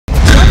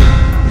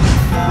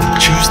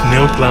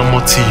Neo Glamour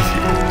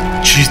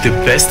TV. Choose the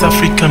best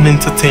African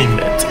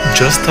entertainment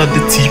just at the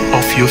tip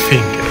of your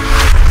finger.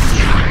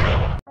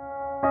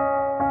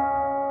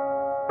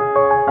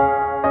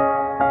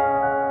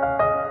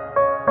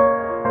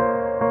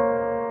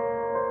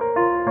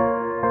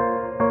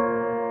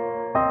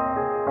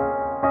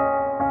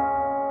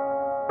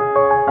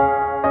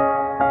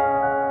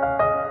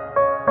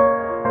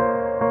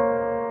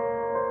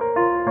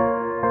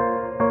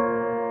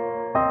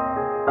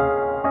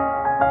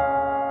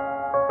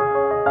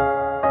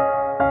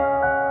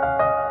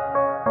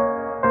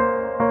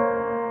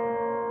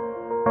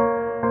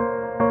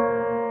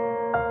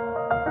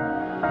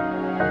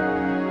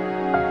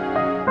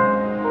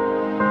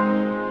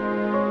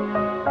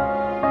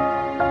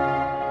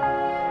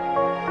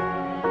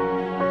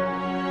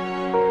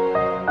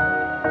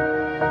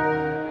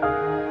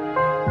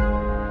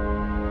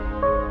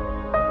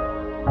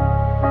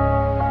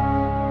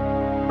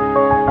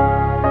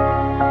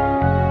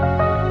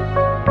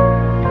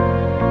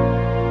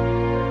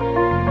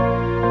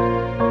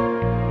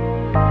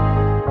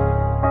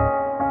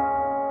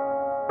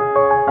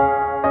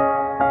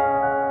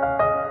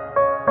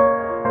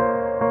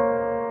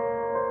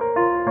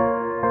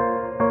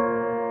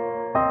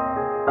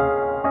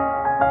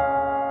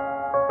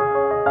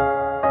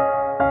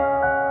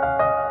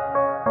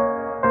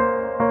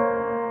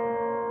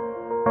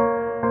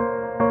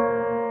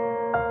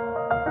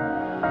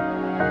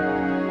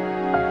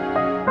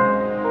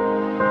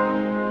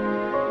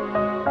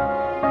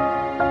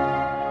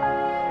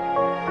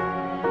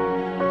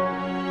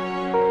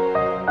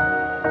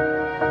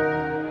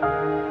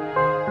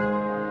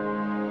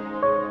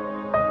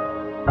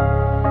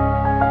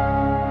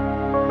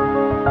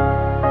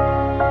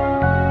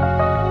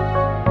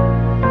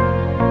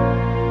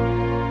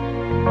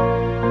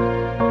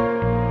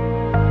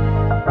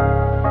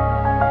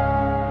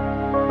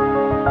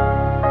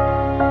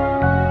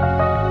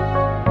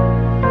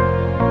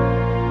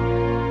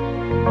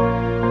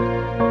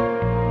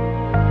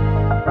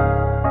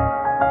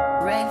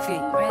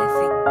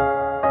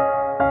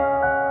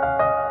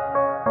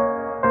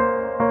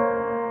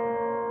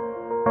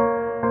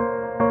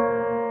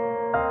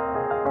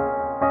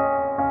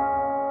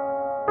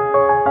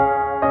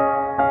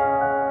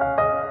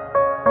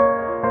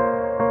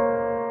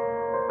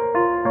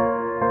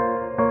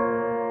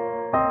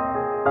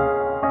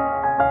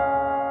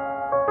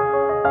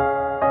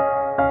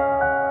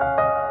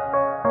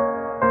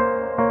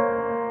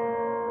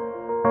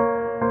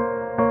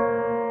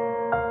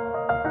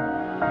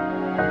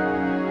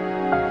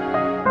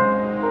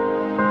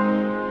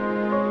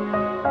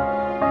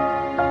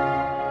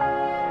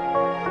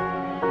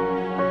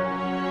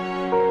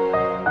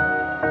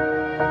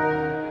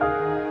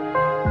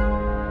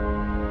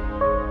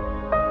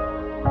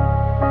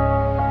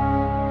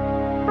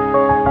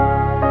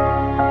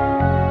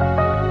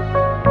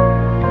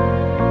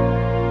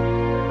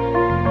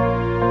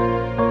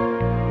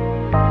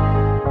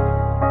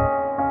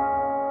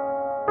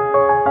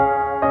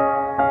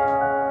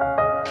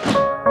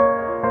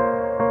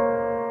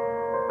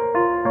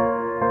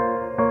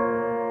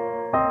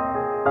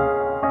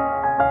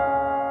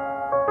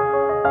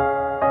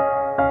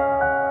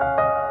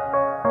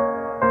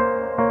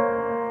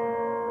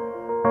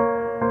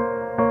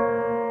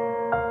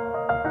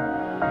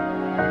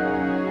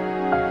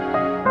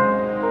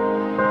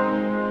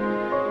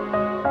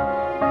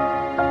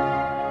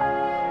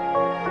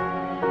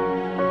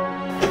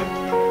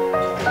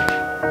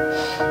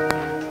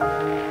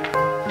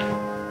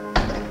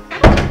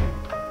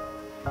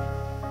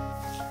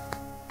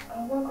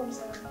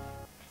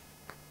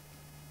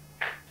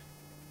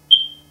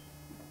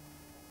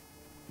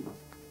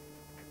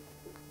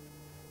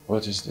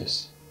 What is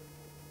this?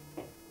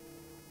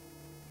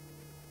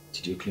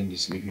 Did you clean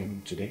this living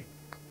room today?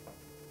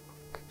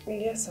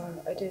 Yes, sir,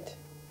 I did.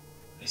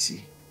 I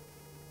see.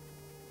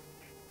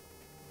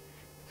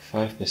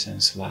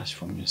 5% slash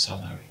from your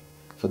salary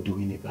for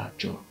doing a bad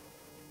job.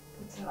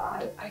 But sir,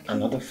 I can't...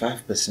 Another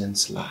 5%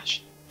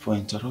 slash for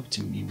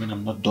interrupting me when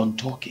I'm not done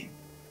talking.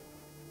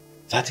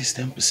 That is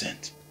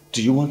 10%.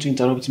 Do you want to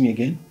interrupt me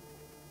again?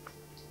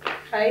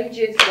 Hi,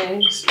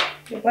 Jason.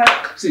 You're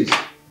back. Sis,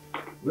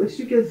 where did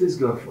you get this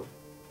girl from?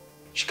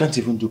 She can't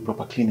even do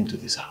proper cleaning to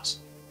this house.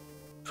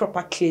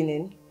 Proper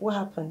cleaning? What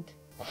happened?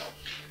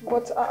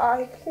 But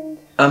I cleaned...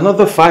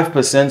 Another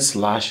 5%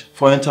 slash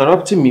for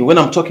interrupting me when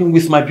I'm talking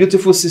with my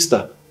beautiful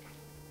sister.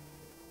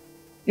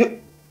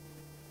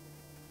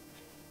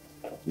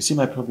 You see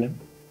my problem?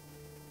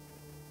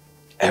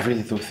 Every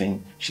little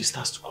thing, she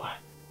starts to cry.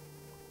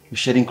 You're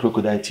shedding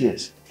crocodile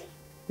tears.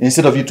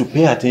 Instead of you to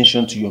pay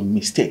attention to your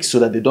mistakes so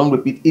that they don't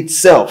repeat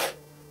itself,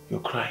 you're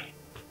crying.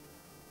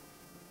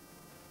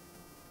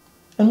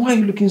 And why are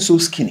you looking so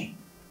skinny?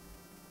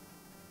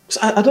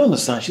 I don't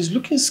understand. She's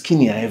looking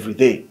skinnier every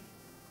day.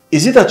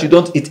 Is it that you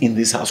don't eat in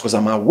this house? Because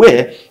I'm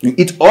aware you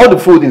eat all the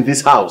food in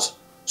this house.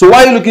 So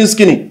why are you looking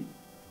skinny?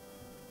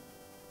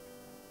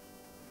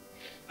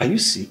 Are you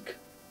sick?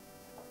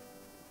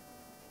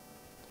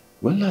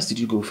 When last did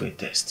you go for a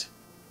test?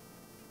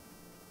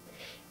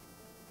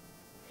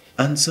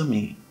 Answer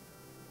me.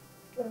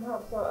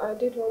 Perhaps I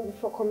did one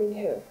before coming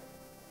here.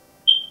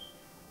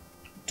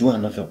 Do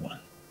another one.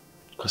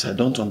 Because I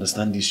don't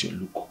understand this your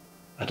look.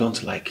 I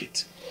don't like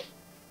it.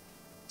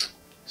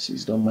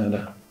 Please don't mind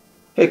her.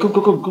 Hey,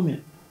 come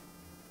here.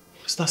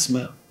 What's that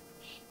smell?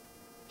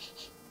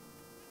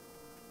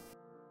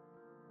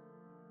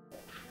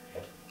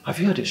 Have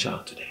you had a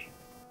shower today?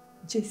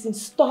 Jason,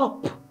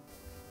 stop.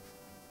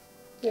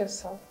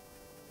 Yes, sir.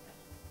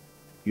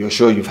 You're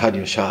sure you've had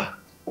your shower?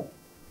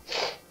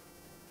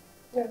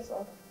 Yes,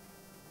 sir.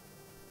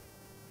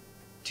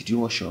 Did you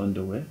wash your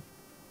underwear?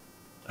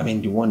 I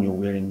mean, the one you're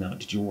wearing now,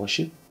 did you wash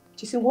it?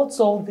 Jason, what's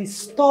all this?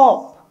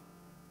 Stop!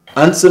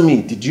 Answer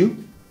me, did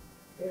you?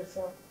 Yes,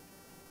 sir.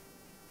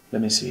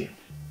 Let me see it.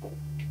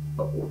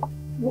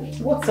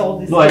 What's all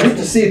this? No, I need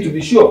to see it to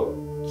be sure.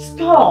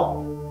 Stop!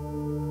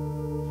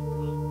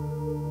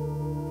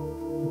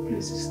 The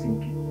place is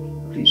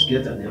stinking. Please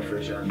get an air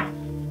freshener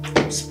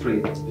and spray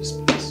it into this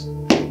place.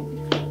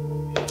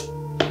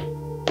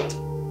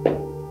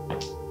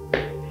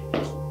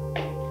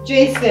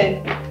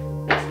 Jason!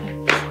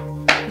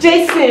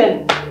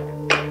 Jason!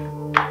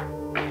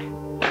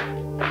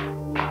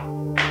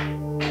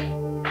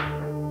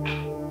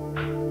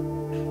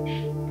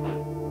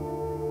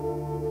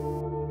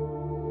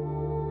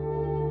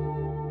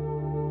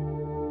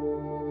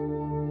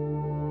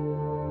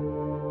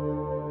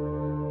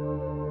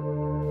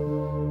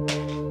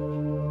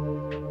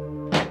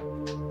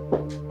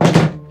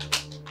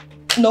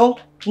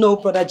 No,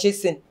 brother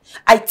Jason.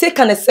 I take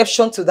an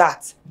exception to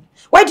that.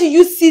 Why do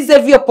you seize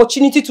every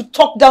opportunity to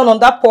talk down on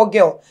that poor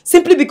girl?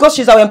 Simply because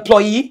she's our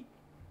employee?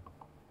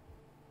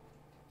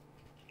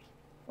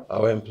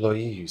 Our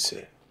employee, you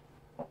say?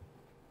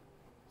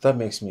 That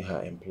makes me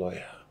her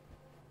employer.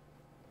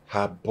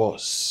 Her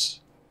boss.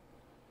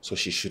 So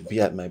she should be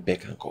at my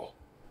beck and call.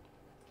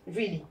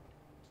 Really?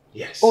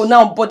 Yes. Oh,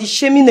 now body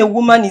shaming a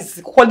woman is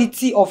the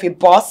quality of a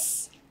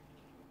boss?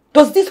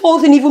 Does this whole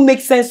thing even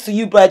make sense to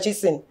you, brother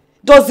Jason?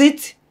 Does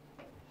it?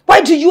 Why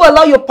do you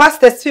allow your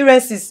past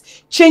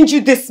experiences change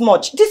you this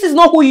much? This is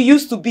not who you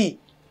used to be.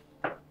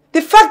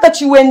 The fact that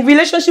you were in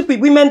relationship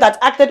with women that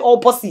acted all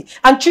bossy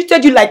and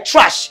treated you like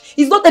trash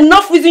is not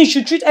enough reason you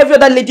should treat every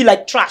other lady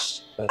like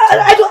trash.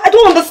 I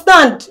don't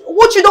understand.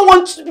 What you don't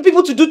want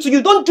people to do to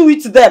you, don't do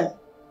it to them.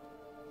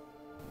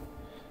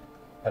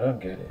 I don't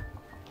get it.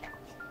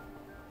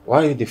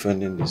 Why are you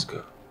defending this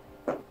girl?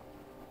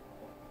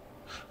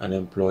 An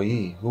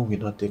employee who will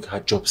not take her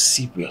job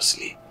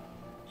seriously.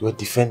 You are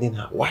defending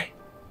her. Why?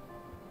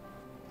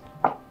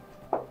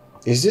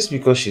 Is this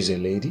because she's a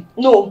lady?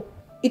 No,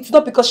 it's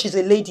not because she's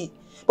a lady.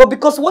 But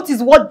because what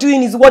is worth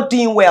doing is worth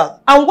doing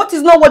well. And what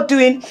is not worth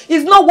doing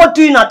is not worth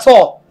doing at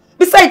all.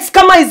 Besides,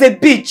 Kama is a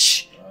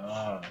bitch.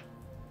 Ah,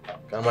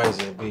 Kama is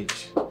a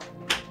bitch.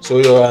 So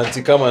you're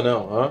anti-Kama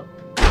now, huh?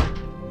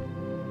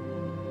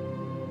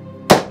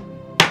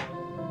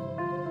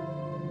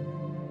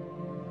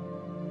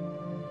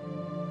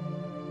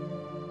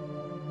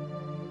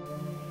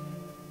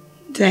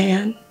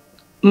 Diane,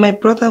 my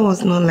brother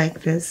was not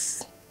like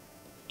this.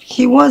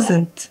 He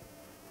wasn't.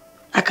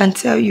 I can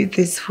tell you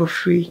this for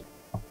free.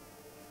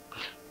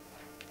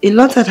 A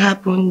lot had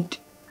happened,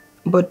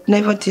 but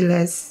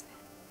nevertheless,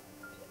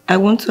 I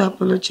want to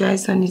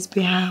apologize on his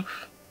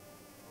behalf.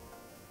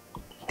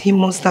 He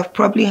must have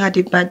probably had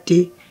a bad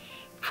day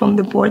from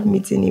the board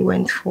meeting he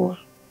went for.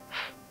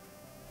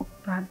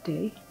 Bad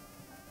day?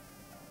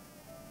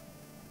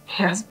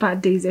 He has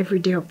bad days every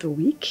day of the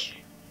week.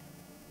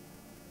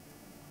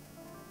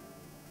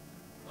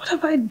 What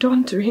have I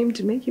done to him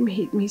to make him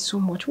hate me so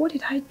much? What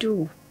did I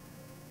do?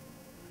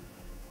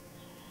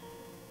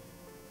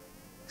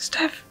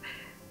 Steph,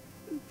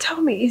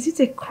 tell me, is it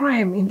a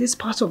crime in this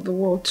part of the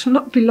world to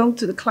not belong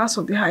to the class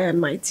of the high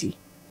and mighty?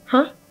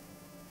 Huh?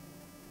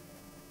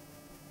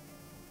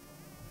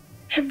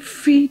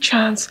 Every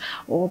chance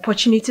or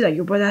opportunity that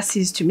your brother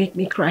sees to make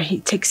me cry, he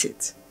takes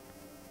it.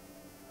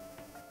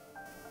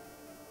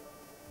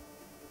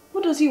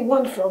 What does he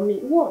want from me?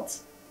 What?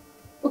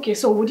 Okay,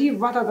 so would he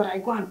rather that I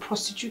go and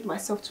prostitute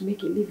myself to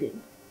make a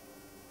living?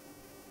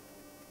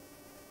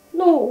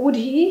 No, would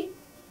he?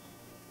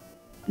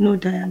 No,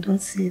 Diane,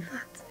 don't say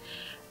that.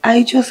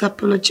 I just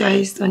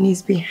apologized on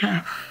his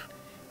behalf.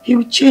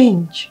 He'll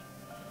change.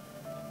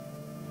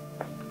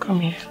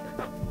 Come here.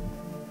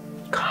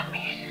 Come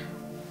here.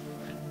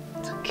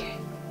 It's okay.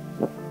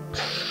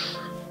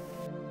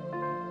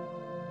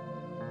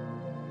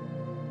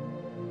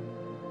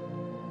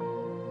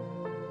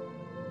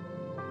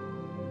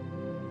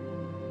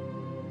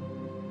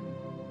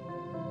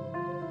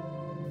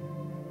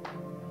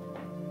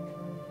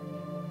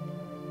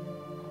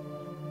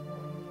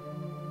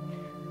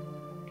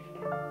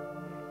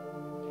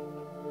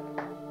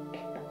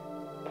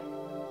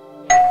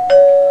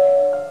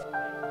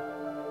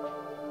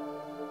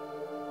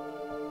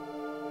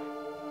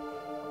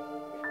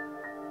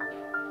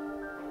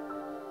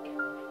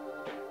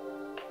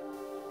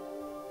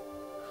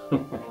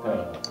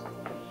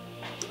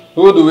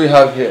 Who do we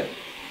have here?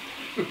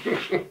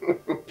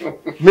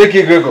 Make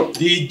it Gregor.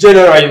 The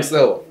general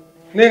himself.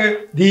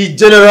 Nigga. The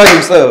general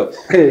himself.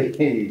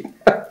 Hey.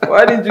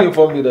 Why didn't you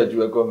inform me that you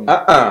were coming?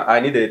 I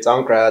need a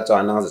town crier to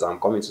announce that I'm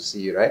coming to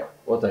see you, right?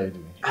 What are you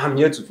doing? I'm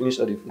here to finish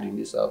all the food in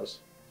this house.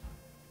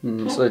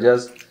 So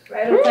just...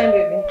 Right on time,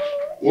 baby.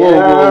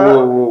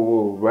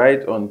 Whoa.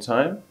 Right on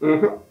time?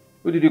 Mm-hmm.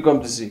 Who did you come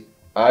to see?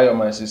 I or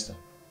my sister?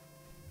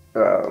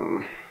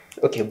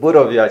 Okay, both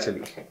of you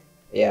actually.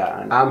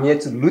 Yeah, and I'm here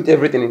to loot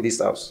everything in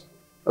this house.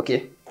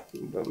 Okay?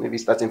 But maybe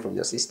starting from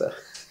your sister.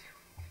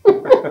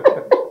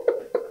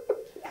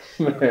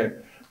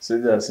 Man, say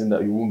that saying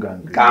that you won't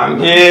gang. Come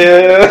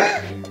here!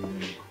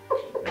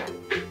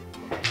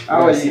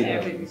 How are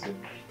you?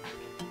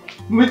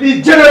 With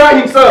the general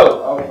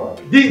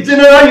himself! The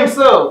general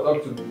himself!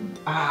 Talk to me.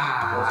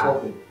 What's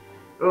happening?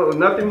 Oh,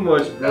 nothing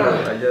much, bro.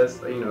 I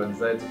just,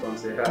 decided to come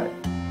say hi.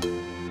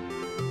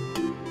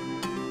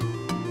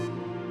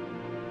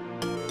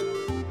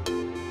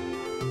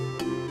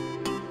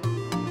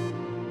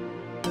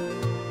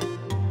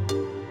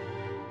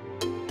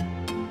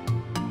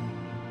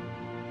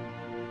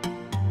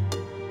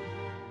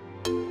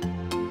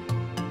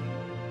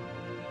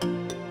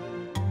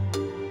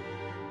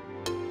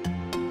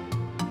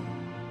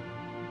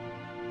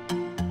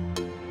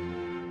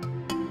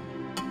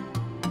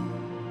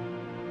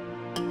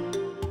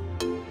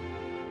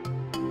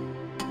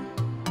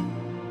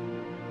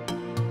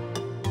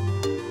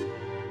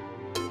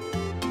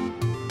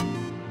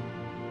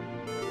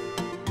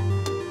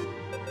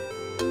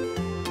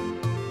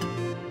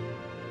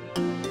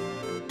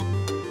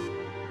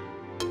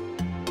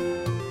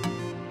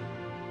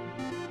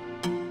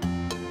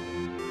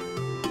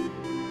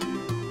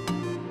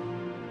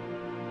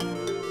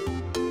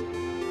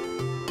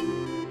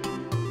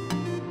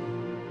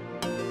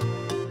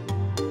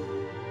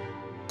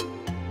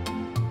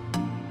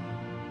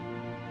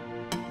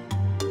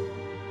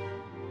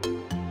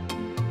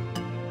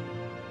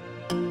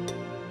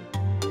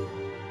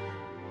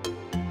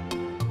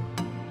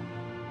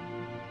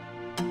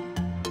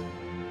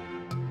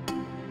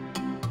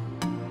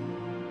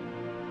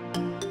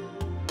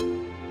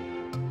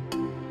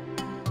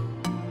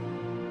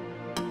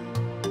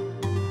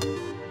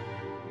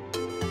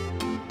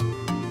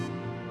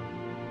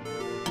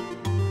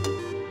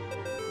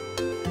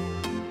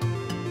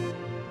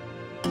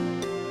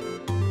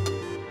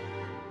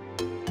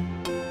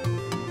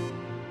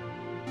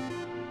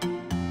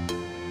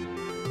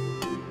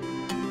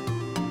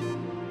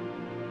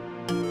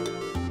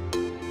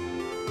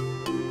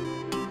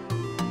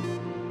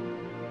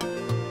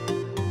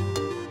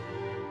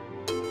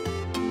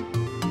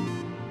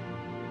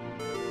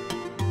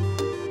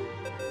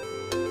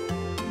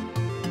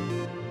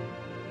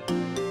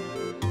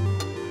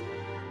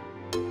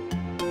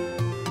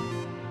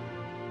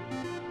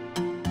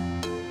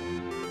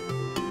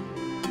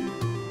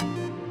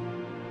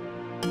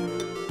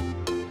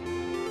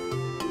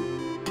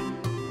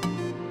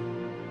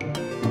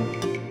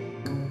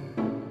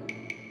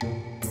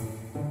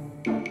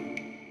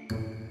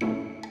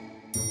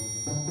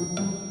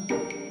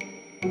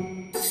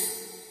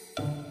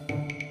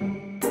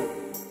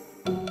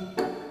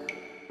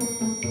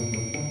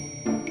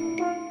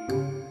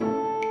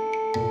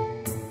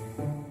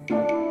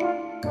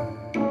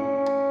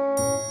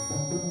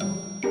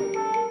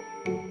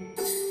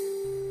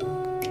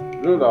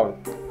 Slow down.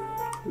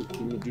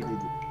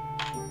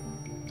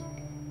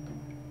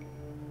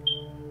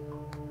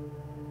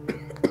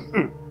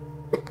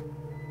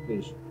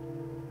 Please.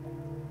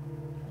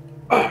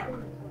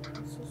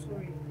 I'm so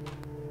sorry.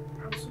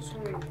 I'm so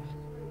sorry.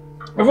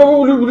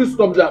 Will you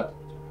stop that?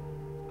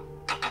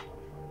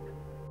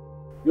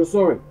 You're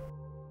sorry.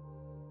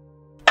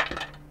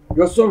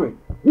 You're sorry.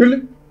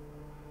 Really?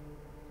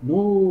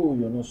 No,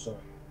 you're not sorry.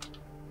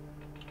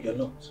 You're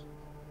not.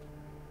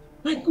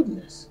 My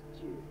goodness.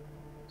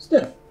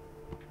 Steph,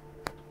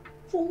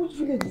 from which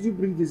village did you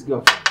bring this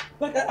girl from?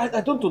 Like,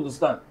 I don't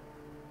understand.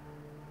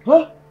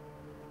 Huh?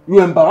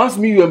 You embarrass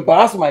me, you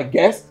embarrass my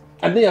guest,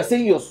 and then you're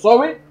saying you're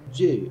sorry?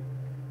 Jay,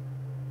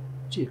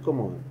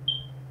 come on.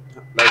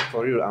 Like,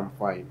 for real, I'm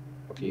fine.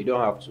 Okay, you don't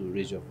have to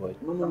raise your voice.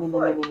 No,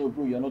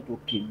 bro, you're not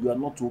okay. You are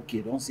not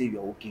okay. Don't say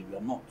you're okay. You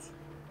are not.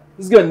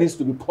 This girl needs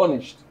to be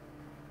punished.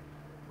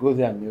 Go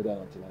there and kneel down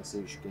until I say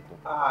you should get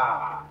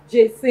up.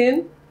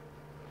 Jason?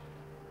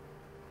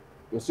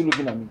 You're still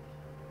looking at me.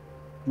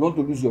 You want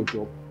to lose your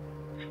job?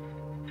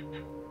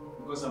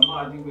 Because I'm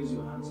not adding raise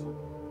your hands up.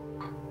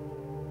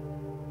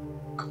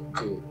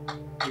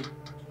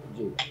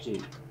 Jay,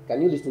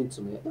 can you listen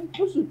to me?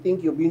 Don't you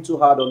think you're being too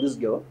hard on this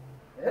girl?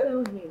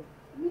 Tell him.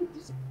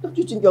 Don't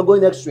you think you're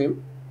going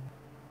extreme?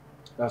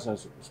 That's how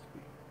it's supposed to be.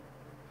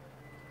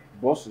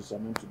 Bosses are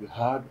meant to be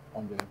hard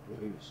on their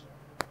employees,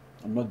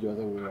 and not the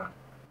other way around.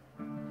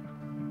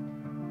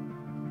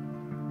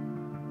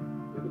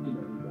 You're looking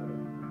at me, brother.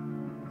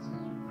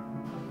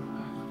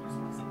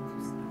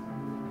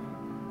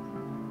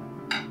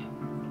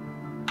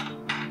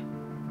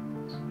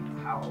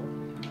 How?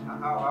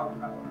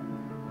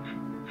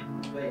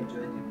 I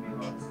enjoyed the meal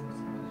at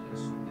somebody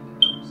just did it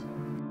themselves.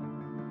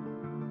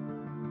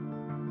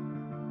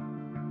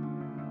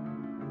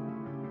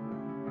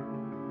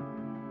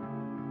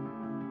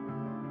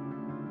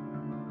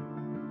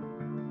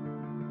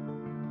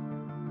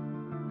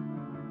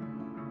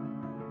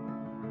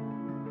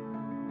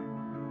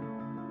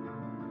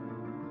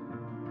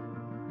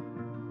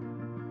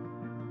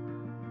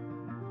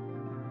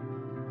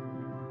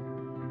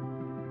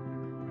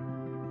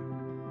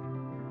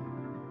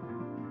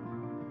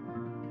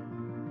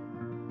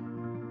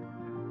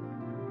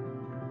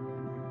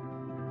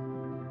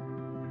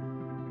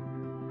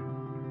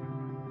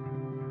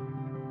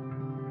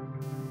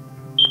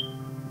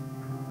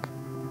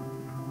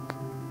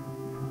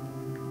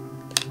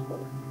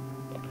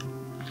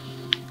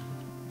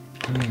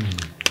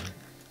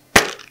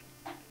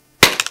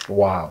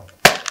 Wow.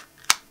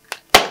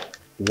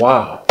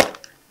 Wow.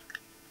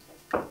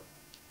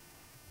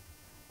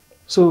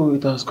 So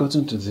it has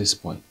gotten to this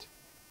point.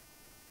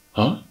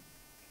 Huh?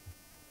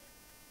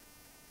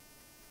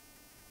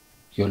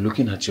 You're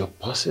looking at your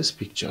boss's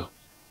picture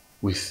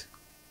with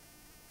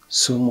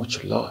so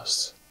much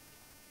loss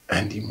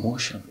and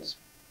emotions.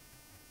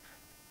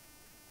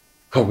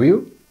 For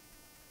real?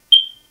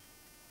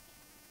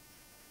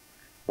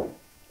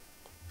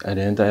 At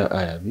the entire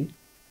IRB?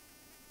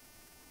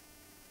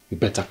 You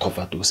better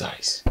cover those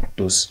eyes.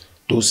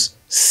 Those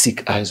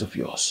sick eyes of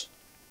yours.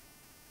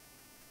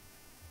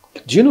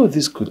 Do you know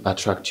this could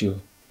attract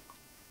you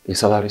a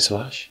salary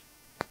slash?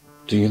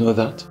 Do you know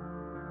that?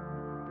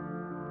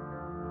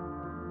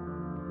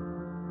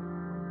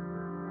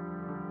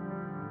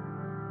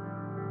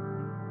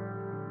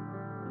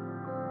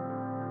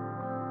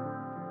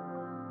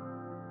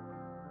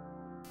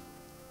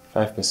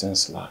 %5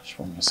 slash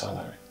from your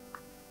salary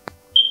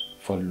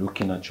for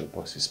looking at your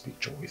boss's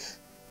picture with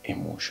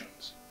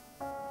emotions.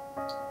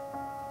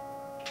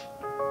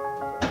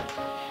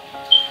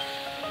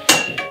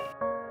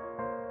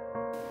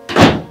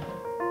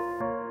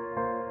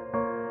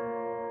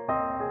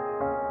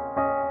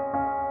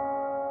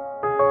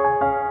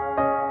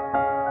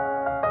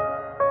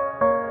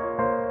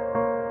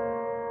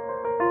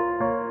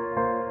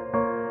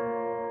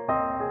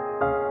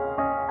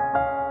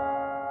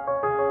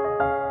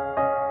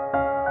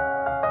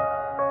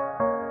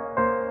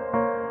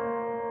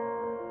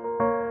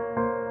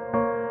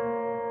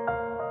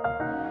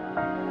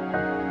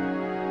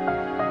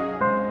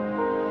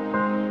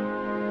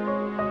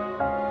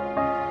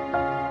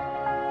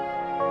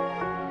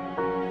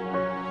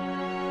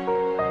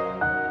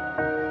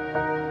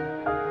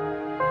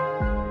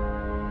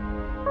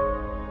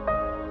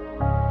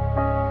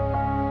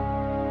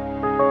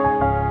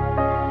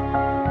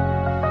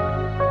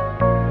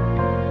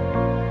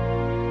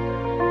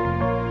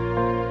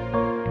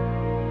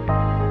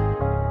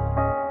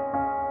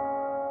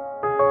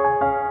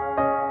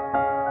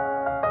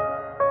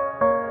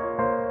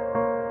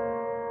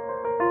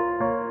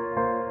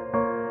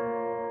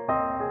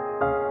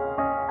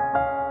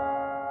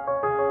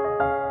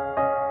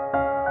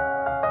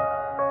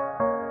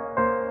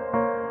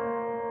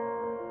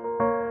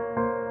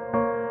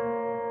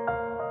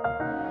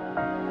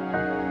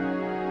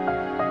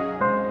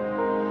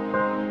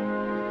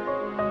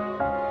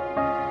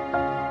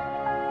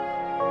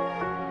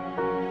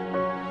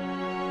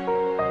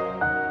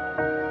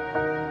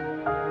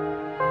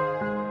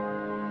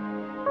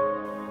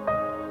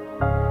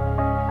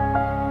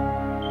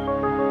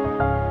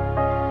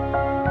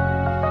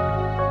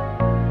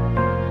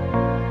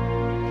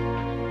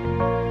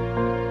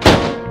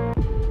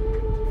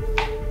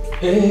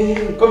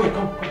 Hey, come here,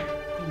 come.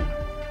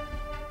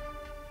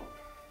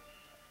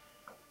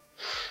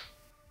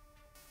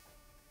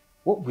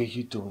 What were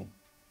you doing?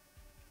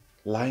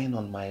 Lying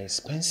on my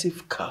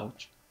expensive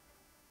couch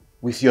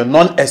with your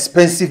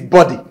non-expensive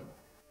body?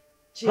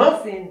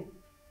 Jason.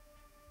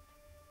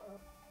 Huh?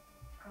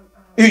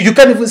 You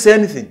can't even say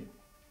anything.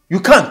 You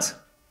can't.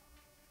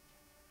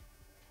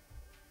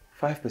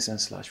 5%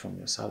 slash from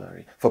your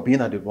salary for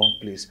being at the wrong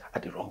place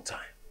at the wrong time.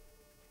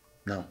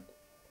 Now,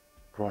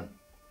 run.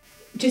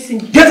 Jason.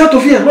 Get out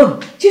of here, run!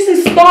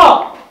 Jason,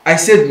 stop! I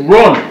said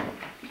run!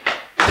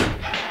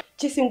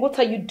 Jason, what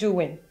are you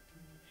doing?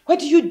 Why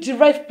do you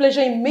derive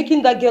pleasure in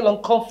making that girl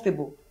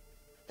uncomfortable?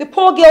 The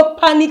poor girl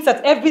panics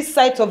at every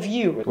sight of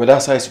you. Well,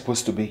 that's how it's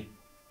supposed to be.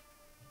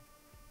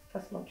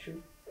 That's not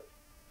true.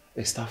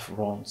 A staff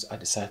runs at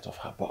the sight of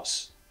her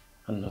boss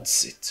and not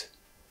sit.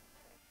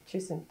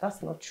 Jason,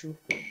 that's not true.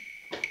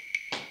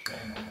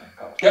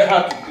 Get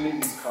her to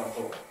clean this car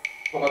door.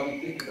 Probably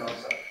take it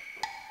outside.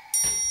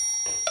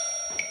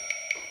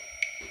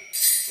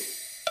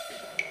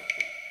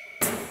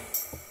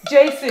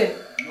 Jason!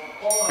 No,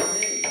 come on,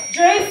 baby.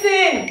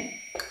 Jason!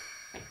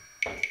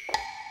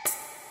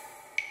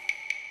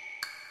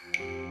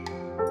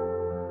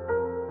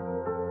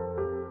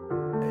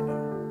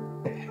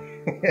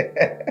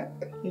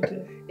 You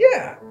do?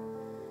 Yeah.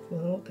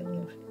 No, can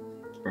you?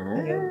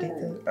 Are you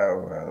updated? Oh,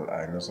 well,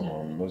 I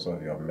know most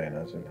of your men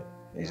actually.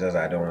 It's just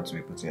I don't want to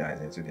be putting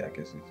eyes into their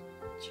cases.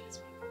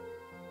 Cheers.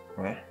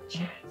 What?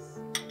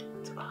 Cheers.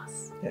 To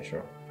us. Yeah,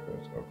 sure.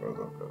 Of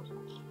course.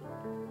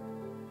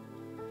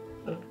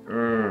 We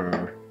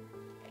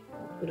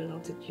don't know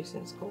take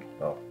Jason's call.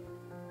 Oh.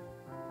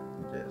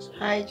 Yes.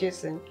 Hi,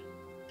 Jason.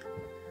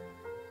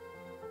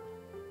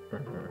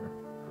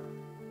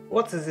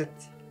 What is it?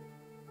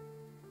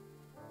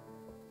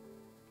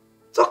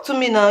 Talk to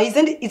me now.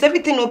 Is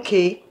everything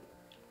okay?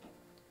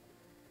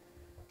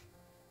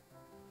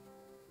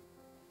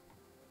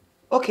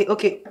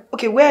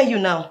 Okay, where are you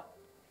now?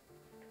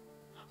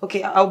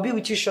 Okay, I'll be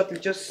with you shortly.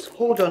 Just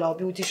hold on, I'll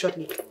be with you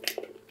shortly.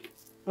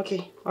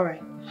 Okay,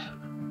 alright.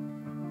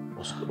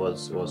 What's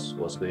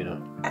going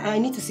on? I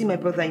need to see my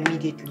brother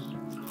immediately.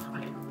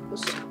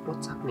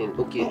 What's happening?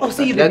 Okay. Oh,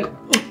 see you, baby.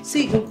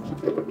 See you.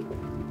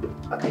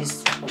 At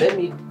least let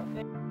me.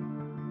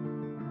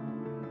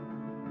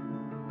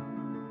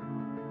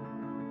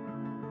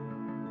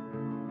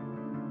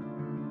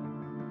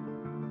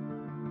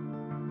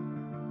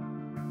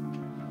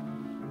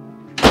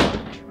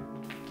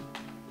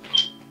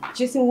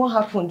 Jason, what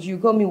happened? You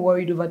got me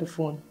worried over the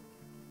phone.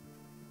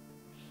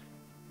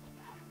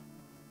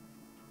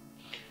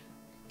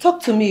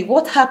 Talk to me.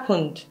 What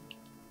happened?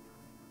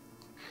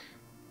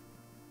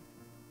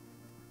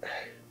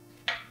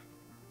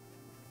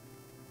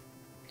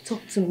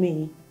 Talk to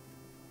me.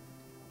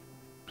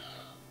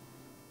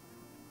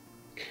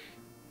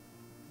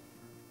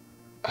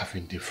 I've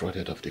been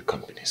defrauded of the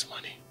company's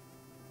money.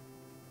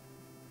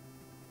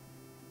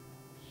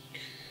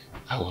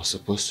 I was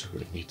supposed to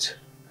remit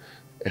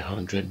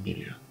 100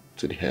 million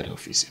to the head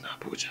office in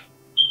Abuja.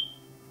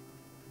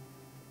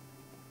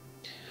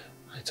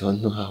 I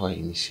don't know how I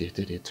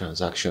initiated a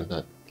transaction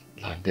that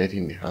landed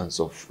in the hands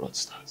of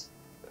fraudsters.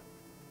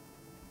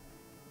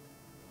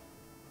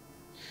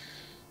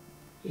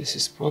 This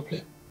is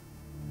problem.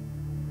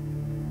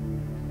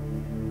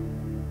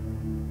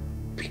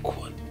 Big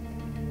one.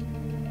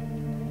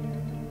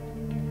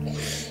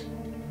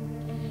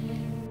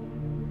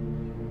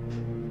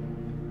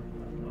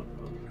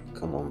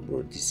 Come on,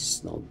 bro, this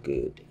is not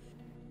good.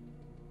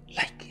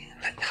 Like,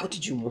 how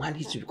did you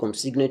manage to become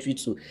signatory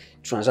to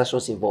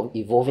transactions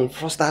involving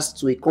fraudsters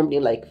to a company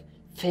like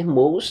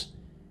Famous?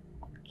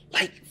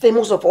 Like,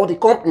 Famous of all the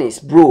companies,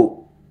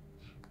 bro.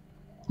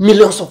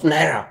 Millions of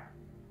naira.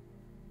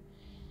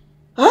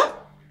 Huh?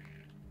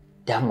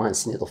 That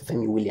man's name of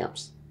Femi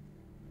Williams.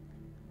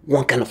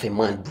 One kind of a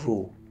man,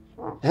 bro.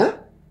 Huh?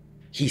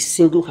 He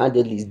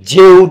single-handedly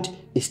jailed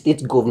a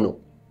state governor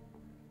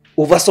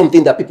over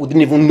something that people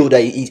didn't even know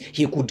that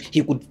he could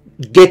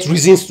get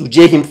reasons to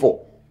jail him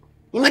for.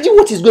 Imagine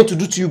what he's going to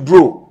do to you,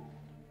 bro.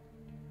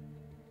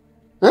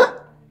 Huh?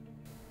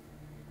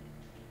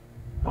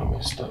 I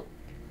messed up.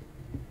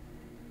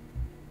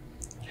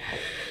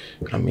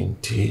 I'm in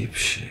deep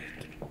shit.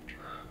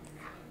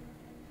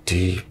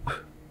 Deep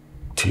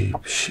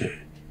shit.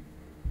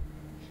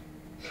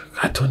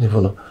 I don't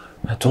even know.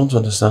 I don't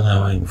understand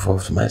how I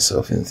involved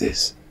myself in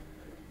this.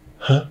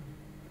 Huh?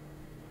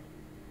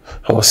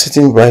 I was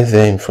sitting right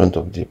there in front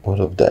of the board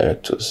of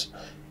directors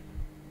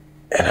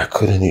and I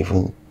couldn't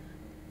even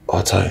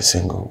utter a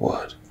single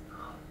word.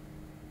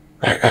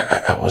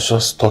 I was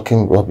just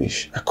talking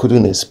rubbish. I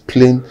couldn't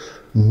explain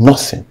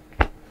nothing.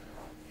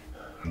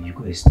 You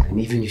go explain.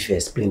 Even if you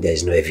explain, there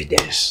is no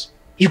evidence.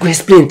 You go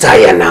explain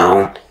tire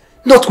now.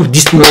 Not with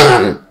this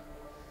man.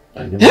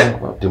 And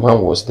the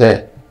man was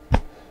there.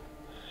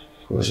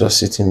 He was just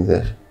sitting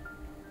there.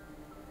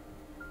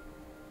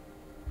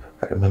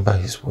 I remember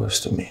his words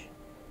to me.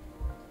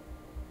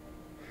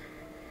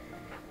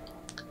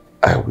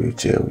 I will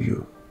jail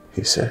you,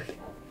 he said.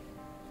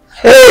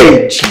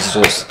 Hey,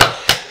 Jesus.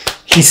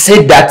 He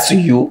said that to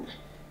you?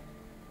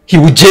 He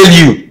will jail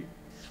you?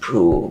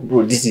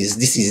 Bro, this is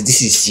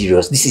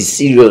serious. This is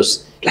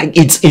serious. Like,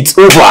 it's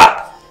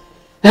over.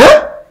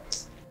 Huh?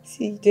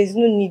 See, there's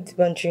no need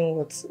bantering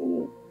words.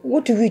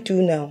 What do we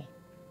do now?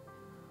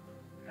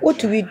 What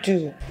do we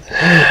do?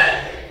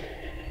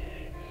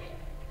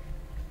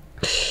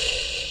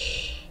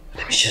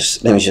 Let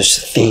me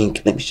just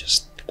think.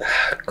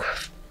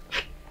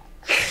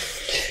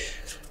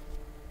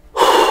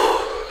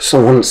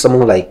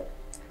 Someone like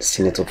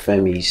Senator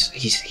Femi,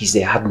 he's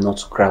a hard nut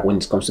to crack when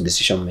it comes to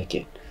decision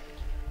making.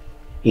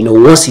 You know,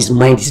 once his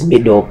mind is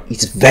made up,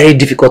 it's very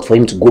difficult for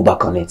him to go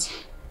back on it.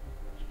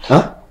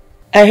 Huh?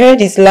 I heard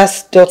his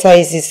last daughter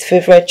is his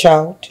favorite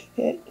child.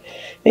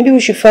 Maybe we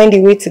should find a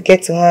way to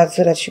get to her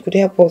so that she could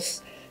help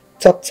us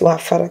talk to her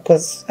father,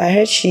 because I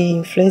heard she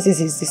influences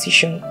his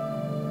decision.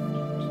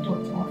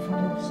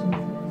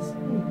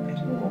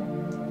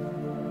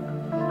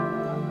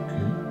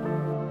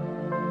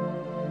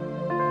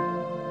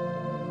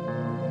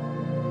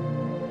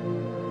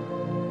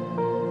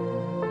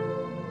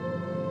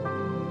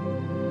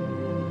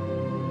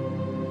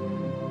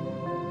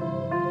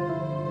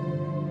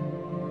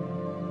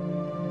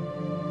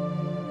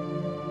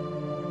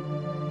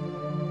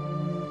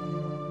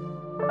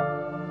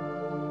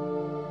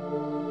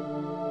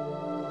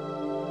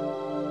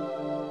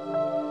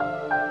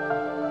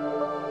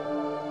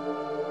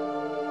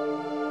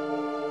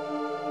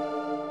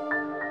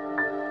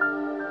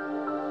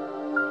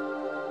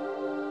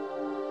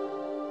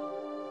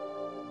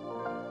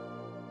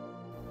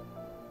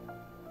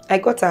 I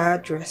got her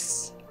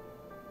address.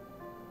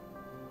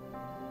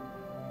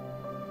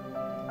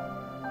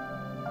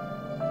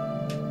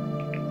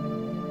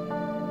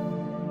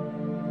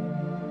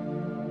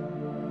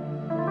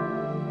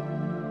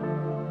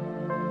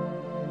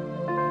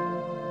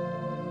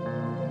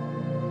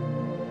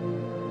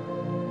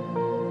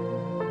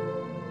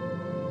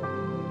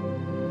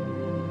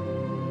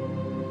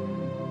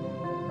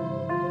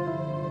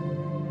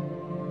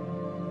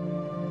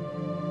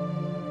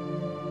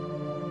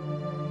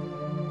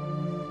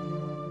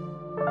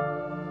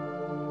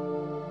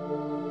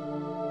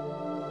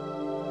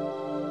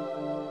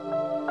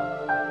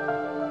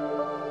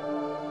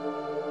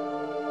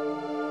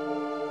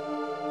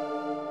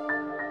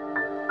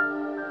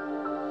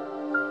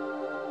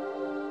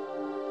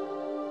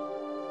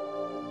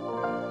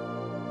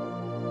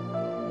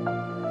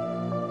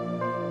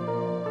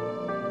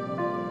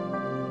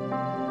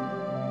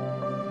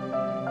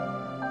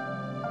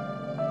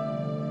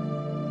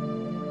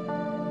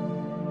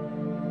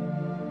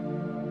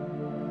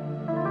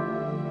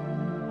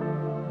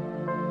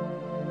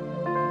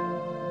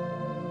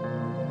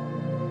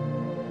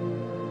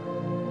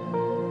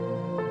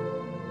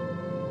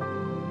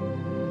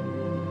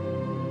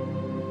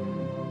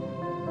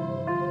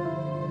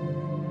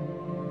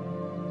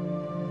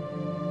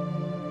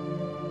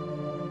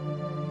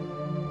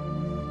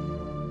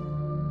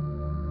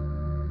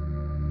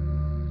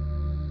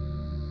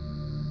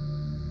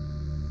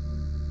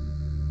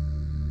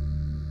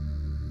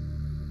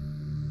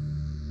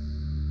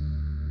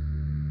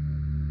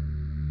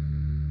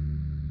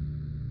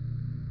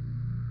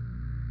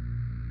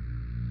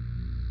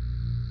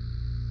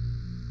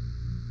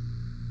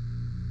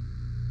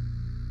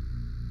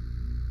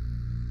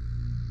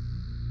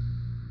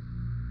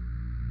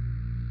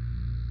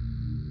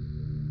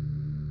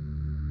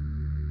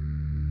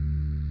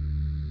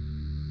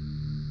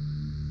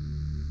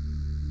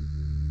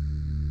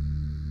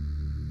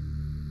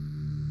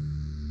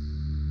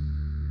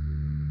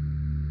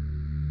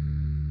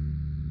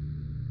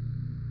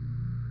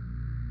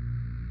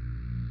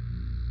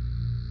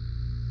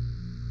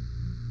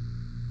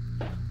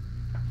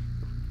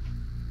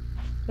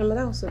 My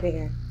mother also be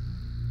here.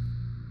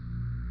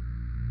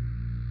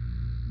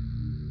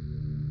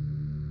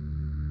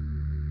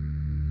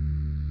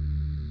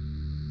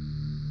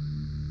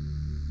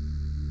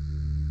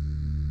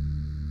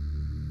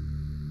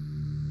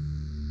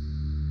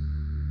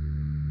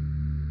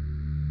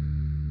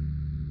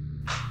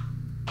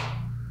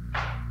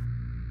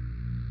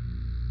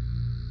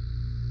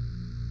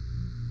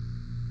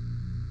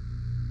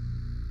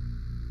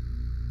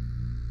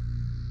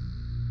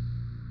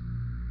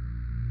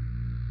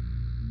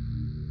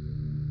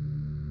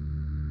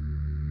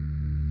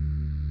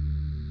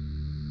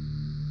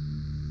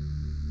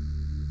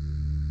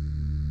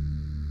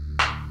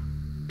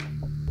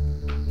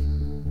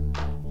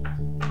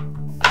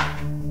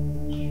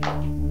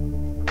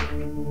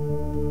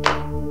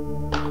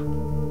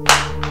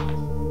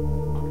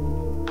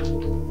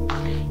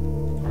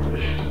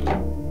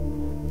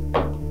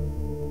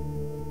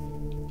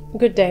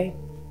 Good day.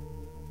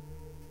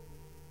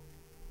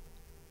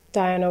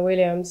 Diana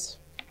Williams,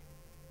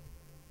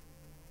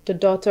 the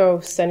daughter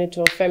of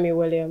Senator Femi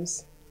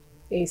Williams,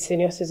 a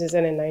senior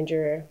citizen in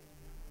Nigeria,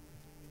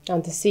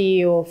 and the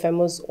CEO of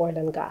Famous Oil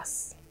and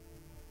Gas.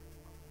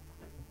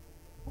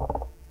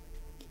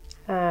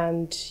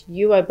 And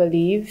you, I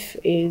believe,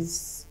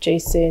 is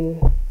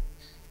Jason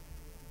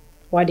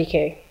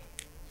Wadike,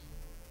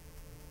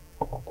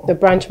 the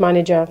branch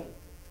manager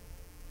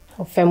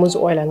of Famous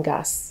Oil and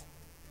Gas.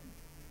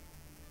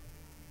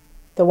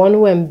 The one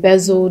who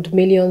embezzled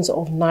millions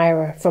of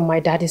naira from my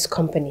daddy's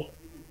company.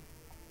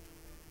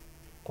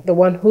 The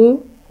one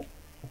who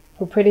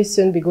will pretty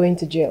soon be going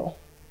to jail.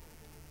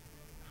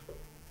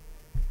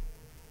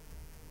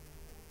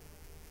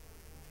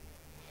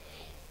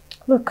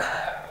 Look,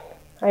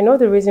 I know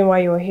the reason why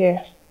you're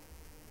here.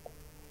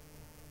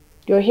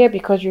 You're here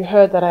because you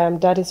heard that I am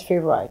daddy's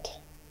favorite.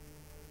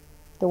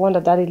 The one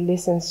that daddy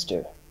listens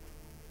to.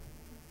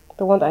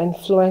 The one that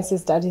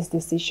influences daddy's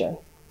decision.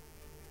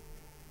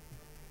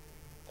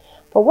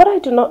 But what I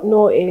do not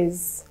know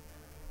is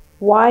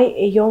why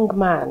a young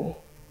man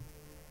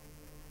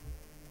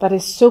that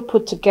is so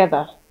put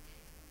together,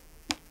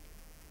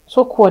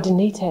 so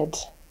coordinated,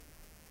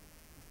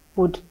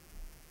 would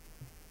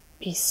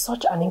be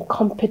such an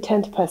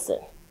incompetent person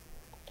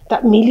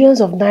that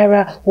millions of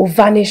naira will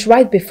vanish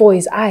right before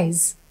his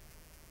eyes.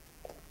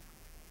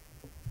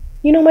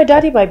 You know, my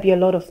daddy might be a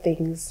lot of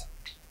things,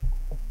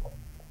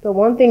 but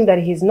one thing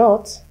that he's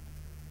not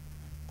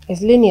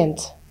is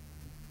lenient.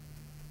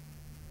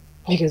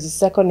 Because his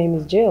second name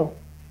is jail.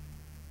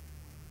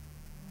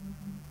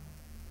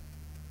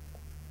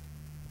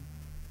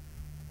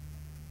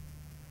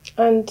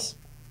 And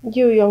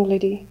you, young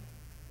lady,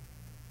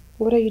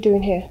 what are you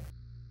doing here?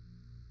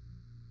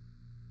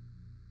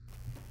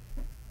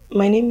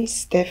 My name is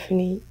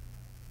Stephanie.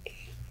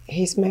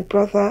 He's my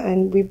brother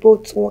and we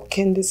both work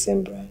in the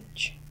same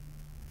branch.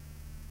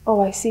 Oh,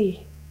 I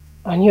see.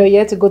 And you're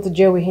here to go to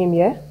jail with him,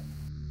 yeah?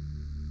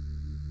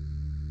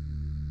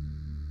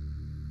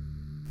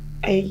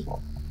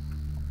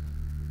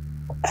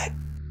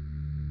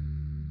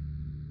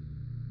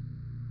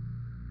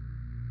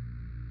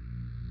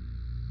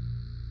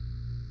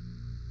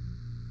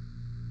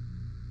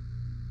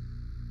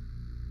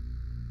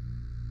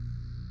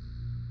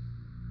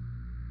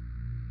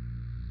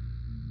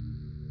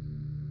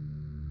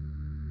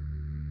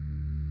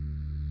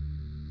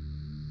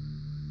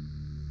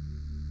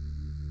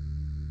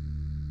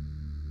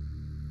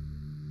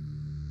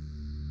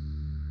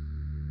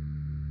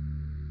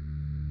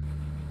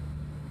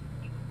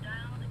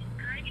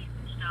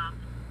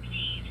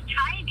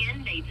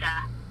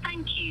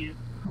 Thank you.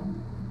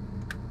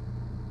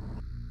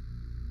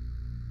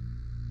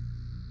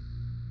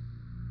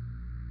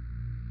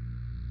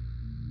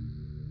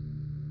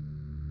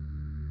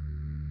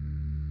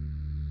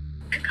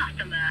 The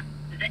customer,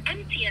 the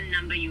MTN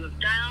number you have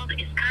dialed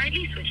is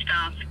currently switched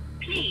off.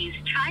 Please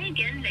try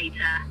again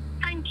later.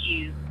 Thank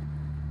you.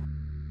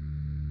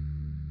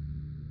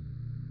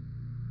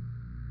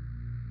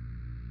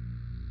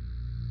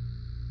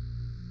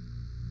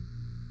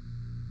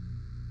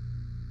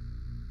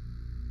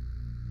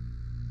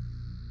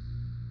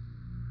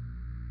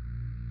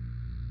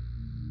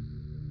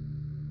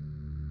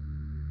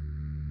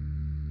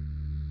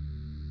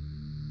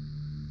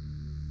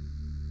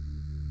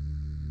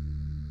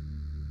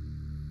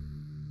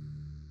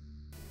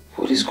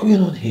 What is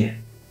going on here?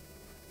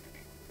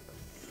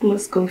 I'm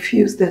as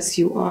confused as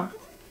you are.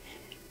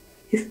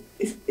 Is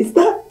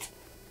that?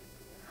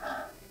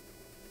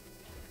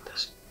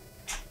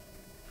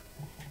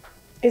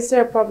 Is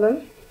there a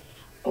problem?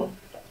 Oh,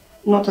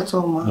 not at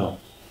all, ma. No.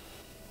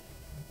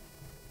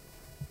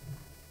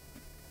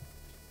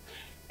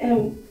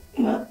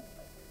 Ma,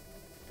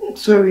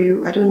 sorry,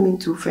 I don't mean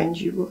to offend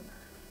you,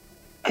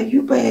 but are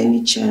you by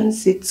any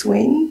chance a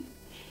twin?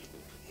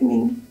 I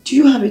mean, do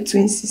you have a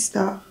twin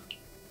sister?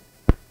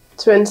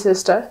 Twin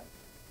sister?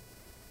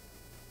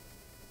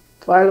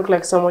 Do I look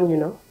like someone you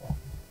know?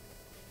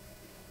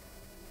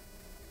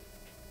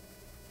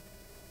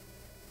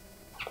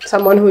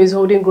 Someone who is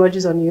holding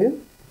grudges on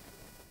you?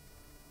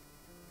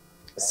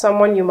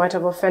 Someone you might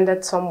have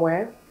offended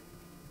somewhere?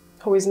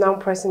 who is now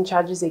pressing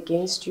charges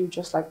against you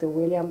just like the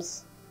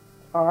Williams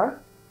are.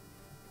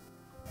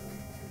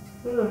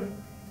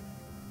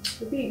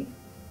 Maybe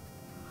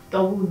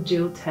double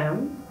jail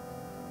term.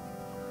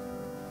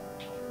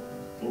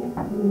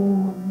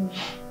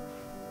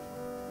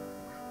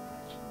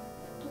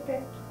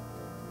 Okay.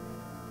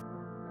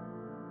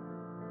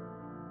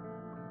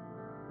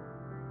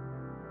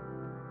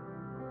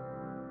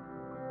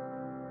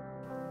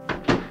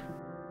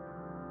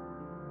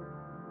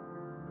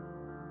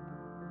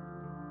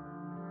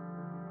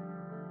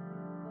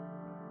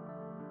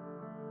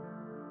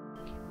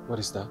 What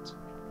is that?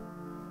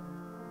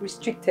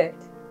 Restricted.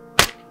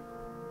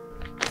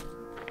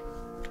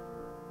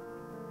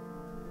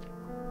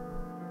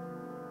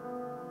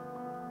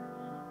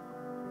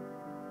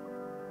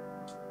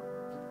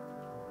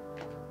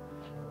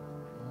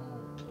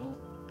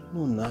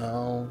 No,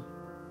 now.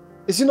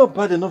 Is it not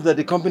bad enough that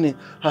the company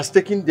has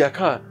taken their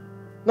car?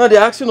 Now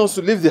they're asking us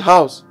to leave the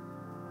house.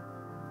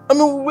 I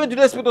mean, where do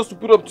they expect us to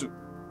put up to?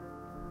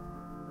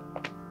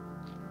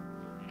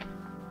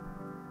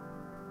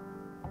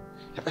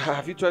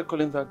 Have you tried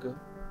calling that girl?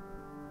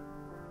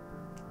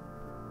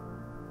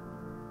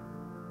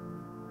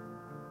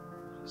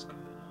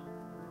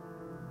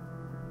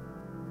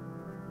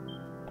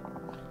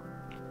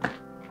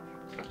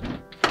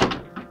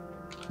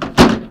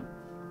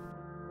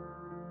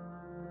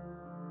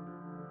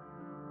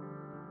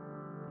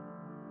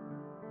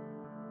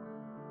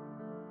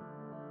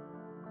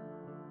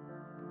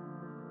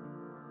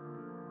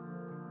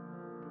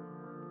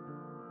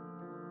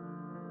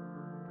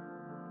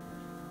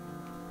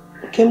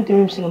 Came the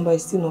room's number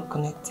is still not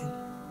connecting.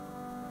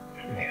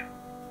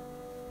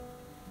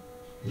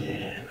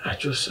 Yeah, I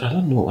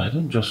don't know. I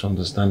don't just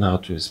understand how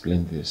to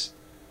explain this.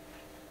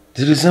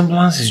 The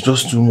resemblance is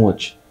just too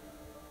much.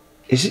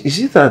 Is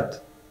it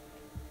that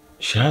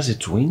she has a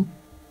twin?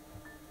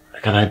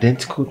 Like an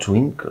identical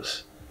twin?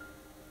 Because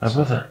my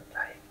brother,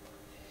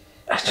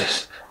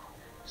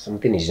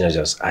 something is not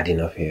just adding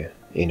up here,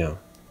 you know.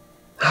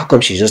 How come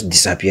she just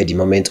disappeared the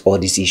moment all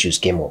these issues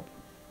came up?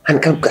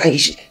 And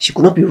she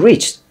could not be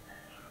reached?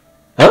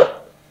 Huh?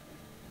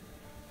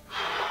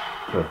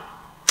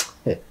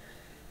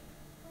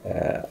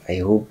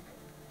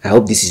 I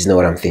hope this is not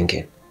what I'm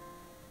thinking.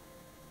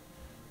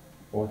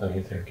 What are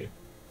you thinking?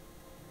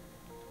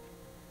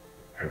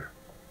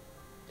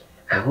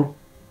 I hope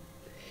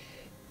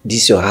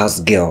this your house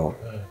girl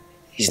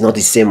is not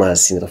the same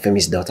as Senator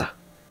Femi's daughter.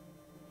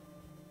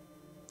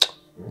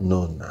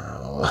 No,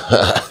 now.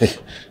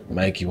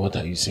 Mikey, what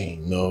are you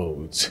saying?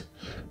 No,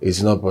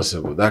 it's not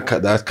possible.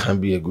 That can't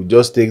be a good.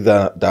 Just take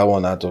that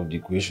one out of the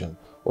equation.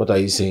 What are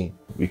you saying?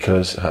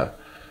 Because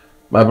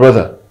my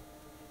brother,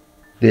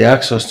 they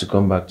asked us to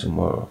come back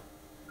tomorrow.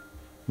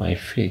 My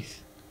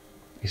faith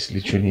is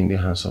literally in the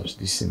hands of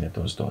this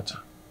senator's daughter.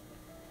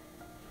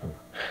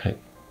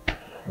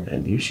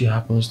 And if she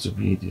happens to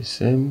be the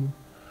same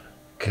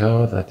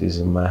girl that is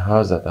in my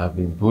house that I've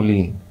been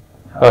bullying,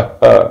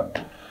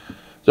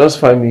 just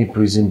find me a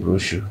prison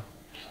brochure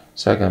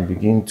so I can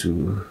begin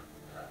to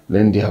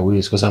learn their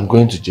ways, because I'm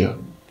going to jail.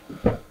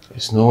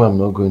 There's no way I'm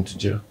not going to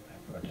jail.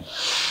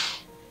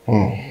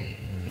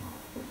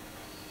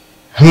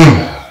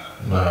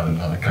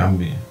 No, it can't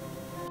be.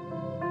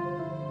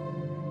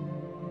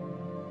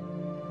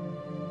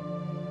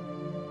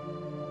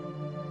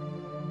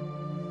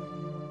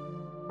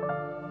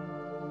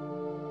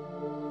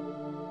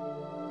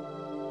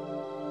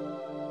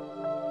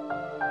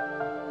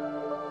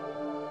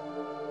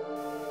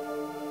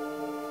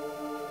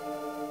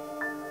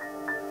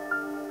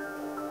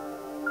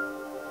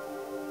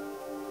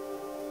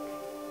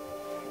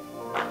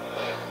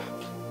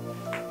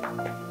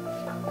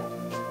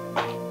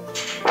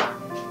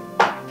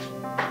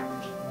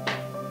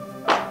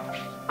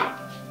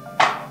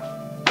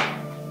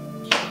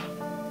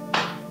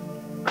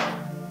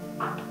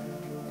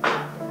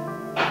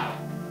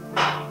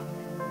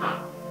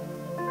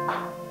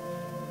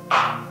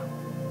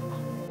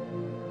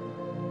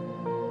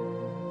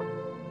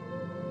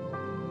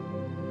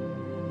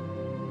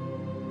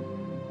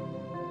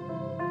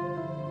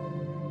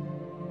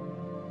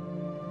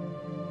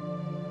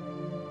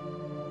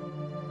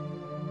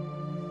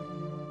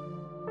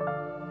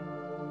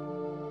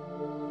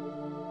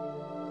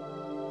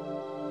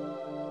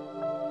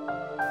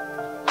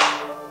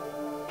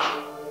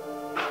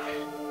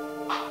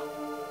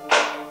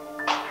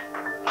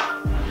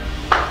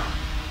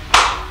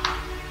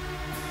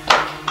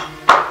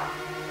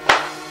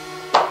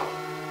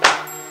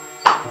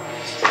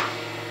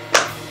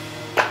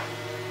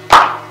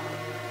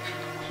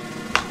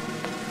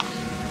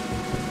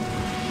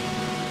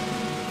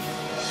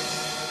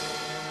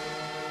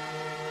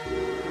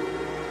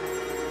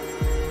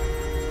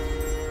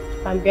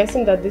 I'm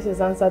guessing that this has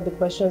answered the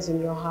questions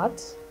in your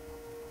heart.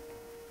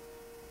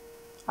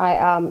 I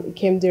am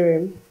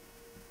Ikem,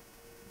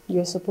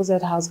 your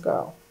supposed house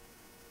girl.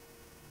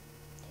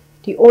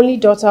 The only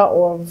daughter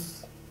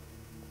of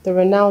the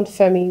renowned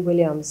Femi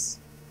Williams.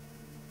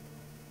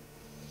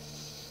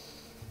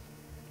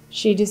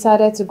 She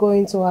decided to go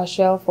into her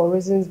shell for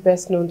reasons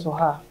best known to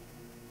her.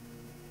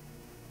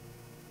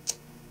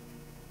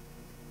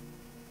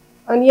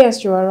 And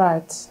yes, you are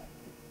right.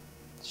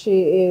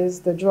 She is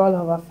the jewel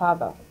of her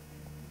father.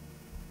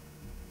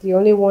 The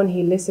only one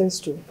he listens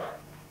to.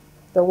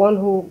 The one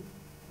who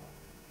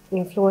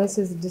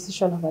influences the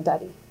decision of her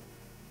daddy.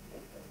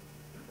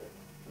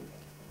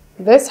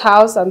 This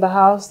house and the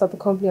house that the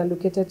company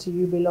allocated to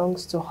you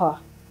belongs to her.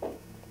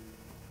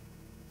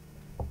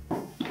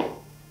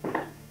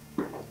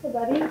 Hey,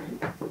 Daddy.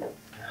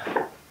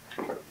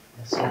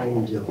 Yes, hi,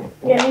 Angel.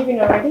 You're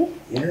leaving already?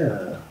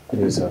 Yeah.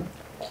 Yes, sir.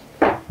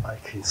 I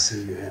can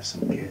see you have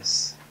some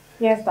guests.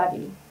 Yes,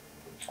 Daddy.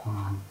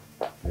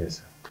 Yes,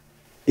 sir.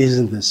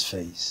 Isn't this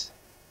face?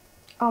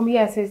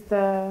 Yes, he's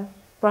the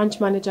branch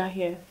manager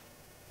here.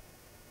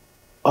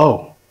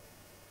 Oh.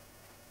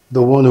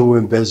 The one who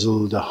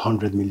embezzled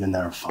 100 million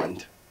naira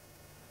fund.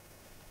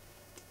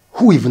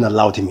 Who even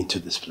allowed him into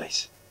this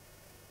place?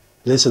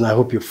 Listen, I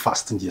hope you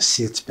fastened your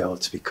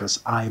seatbelt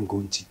because I am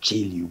going to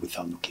jail you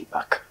without looking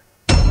back.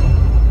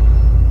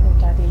 Oh,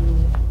 Daddy.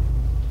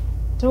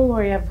 Don't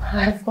worry,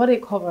 I've got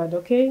it covered,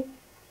 okay?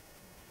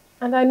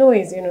 And I know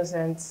he's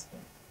innocent.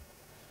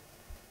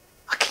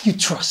 How can you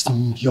trust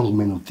young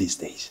men of these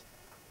days?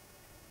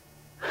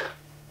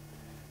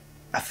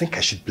 I think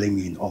I should blame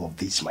you in all of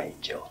this, my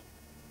angel.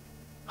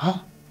 Huh?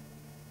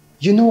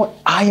 You know what?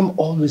 I am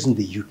always in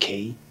the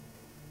UK.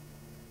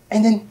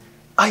 And then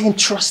I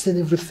entrusted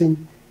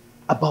everything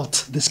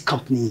about this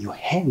company in your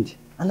hand.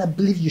 And I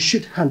believe you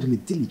should handle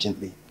it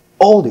diligently.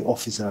 All the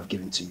office that I've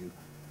given to you.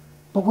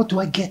 But what do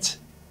I get?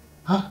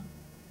 Huh?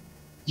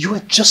 You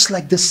are just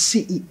like the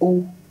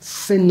CEO,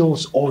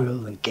 Phenos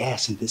Oil and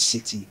Gas in this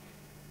city.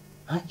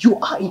 Huh? You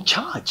are in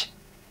charge.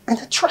 And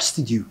I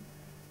trusted you.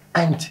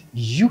 And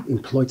you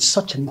employed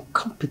such an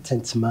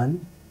incompetent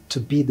man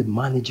to be the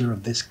manager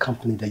of this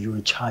company that you're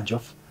in charge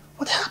of.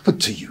 What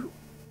happened to you?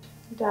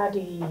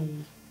 Daddy.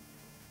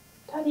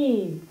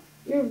 Daddy,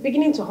 you're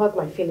beginning to hurt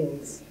my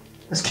feelings.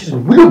 Excuse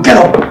me, will you get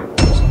up?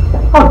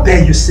 How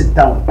dare you sit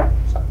down?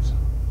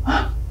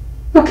 Huh?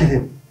 Look at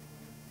him.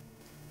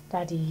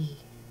 Daddy,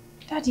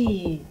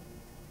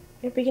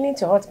 you're beginning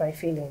to hurt my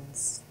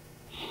feelings.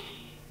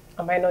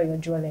 Am I not your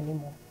jewel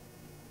anymore?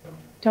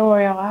 Don't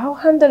worry, I'll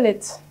handle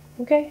it,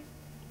 okay?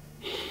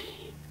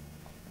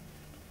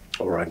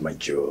 All right, my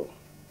jewel.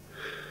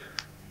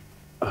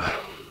 I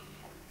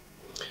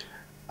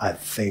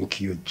think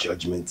your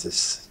judgment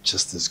is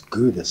just as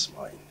good as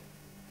mine.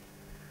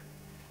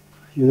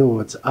 You know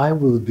what? I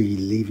will be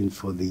leaving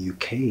for the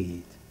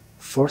UK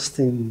first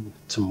thing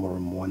tomorrow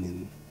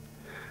morning.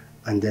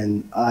 And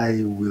then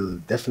I will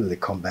definitely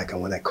come back.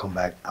 And when I come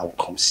back, I'll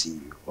come see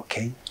you,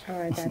 okay? All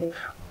right, Daddy.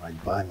 All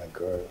right, bye, my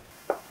girl.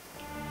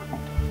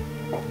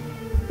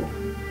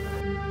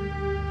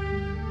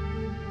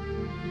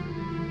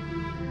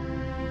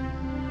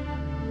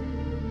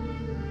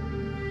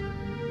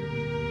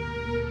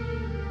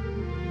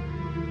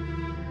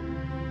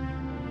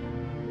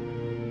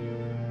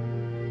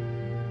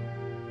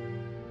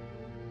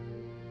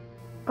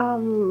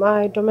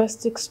 My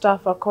domestic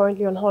staff are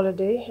currently on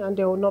holiday and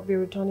they will not be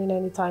returning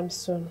anytime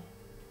soon.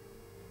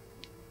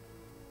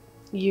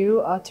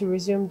 You are to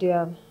resume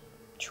their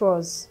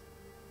chores,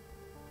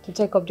 to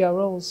take up their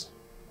roles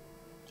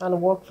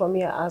and work for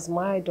me as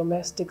my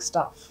domestic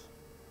staff.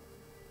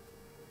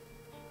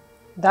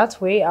 That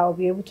way I'll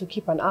be able to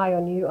keep an eye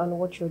on you and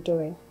what you're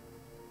doing.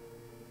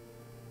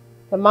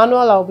 The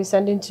manual I'll be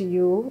sending to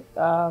you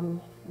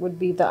would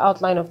be the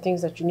outline of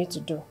things that you need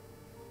to do.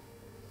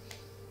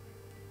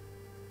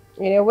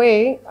 In a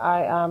way,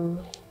 I am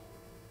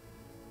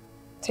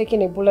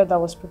taking a bullet that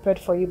was prepared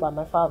for you by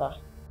my father.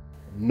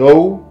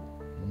 No.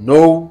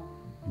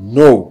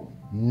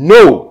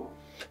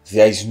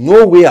 There is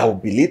no way I will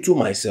belittle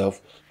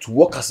myself to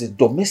work as a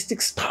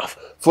domestic staff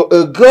for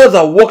a girl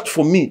that worked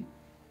for me.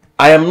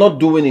 I am not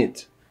doing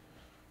it.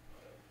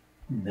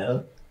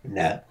 No.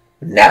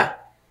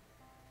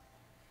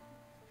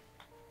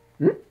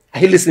 Are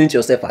you listening to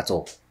yourself at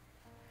all?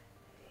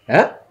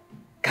 Huh?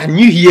 Can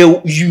you hear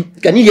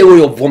where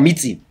you're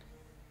vomiting?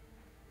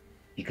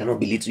 You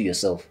cannot belittle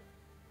yourself.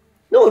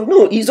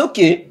 No, it's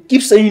okay.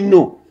 Keep saying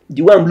no.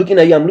 The way I'm looking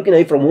at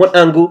you from one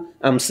angle,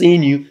 I'm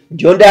seeing you.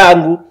 The other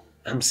angle,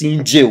 I'm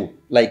seeing jail.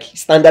 Like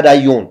standard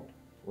iron.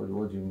 What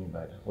do you mean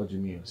by that? What do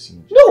you mean you're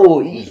seeing jail?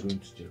 No, Who's going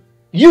to jail?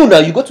 You now,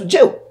 you go to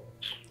jail.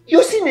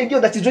 You're seeing a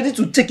girl that is ready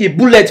to take a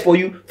bullet for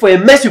you for a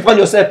mess you found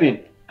yourself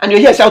in. And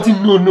you're here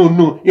shouting,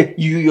 no.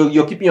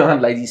 You're keeping your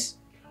hand like this.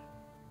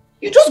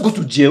 You just go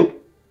to jail.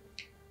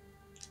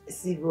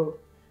 See, bro,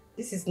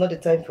 this is not the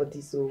time for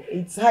this. So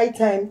it's high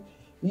time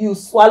you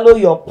swallow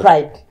your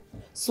pride.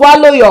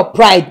 Swallow your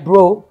pride,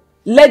 bro.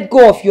 Let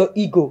go of your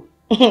ego.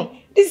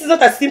 This is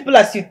not as simple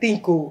as you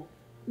think, oh.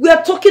 We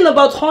are talking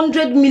about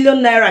 100 million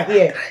naira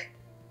here.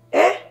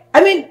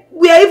 I mean,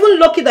 we are even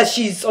lucky that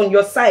she's on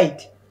your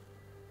side.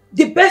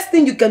 The best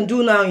thing you can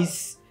do now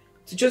is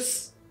to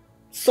just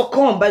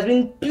succumb, but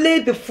play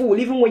the fool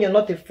even when you're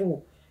not a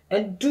fool.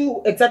 And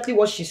do exactly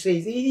what she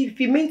says.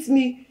 If it means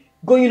me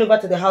going over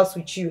to the house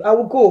with you, I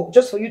will go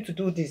just for you to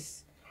do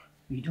this.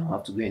 You don't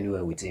have to go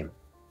anywhere with him.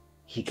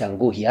 He can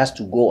go. He has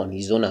to go on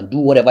his own and do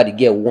whatever the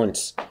girl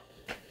wants.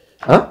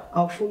 Huh?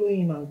 I'll follow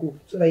him and go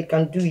so that he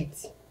can do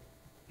it.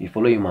 You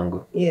follow him and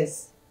go?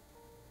 Yes.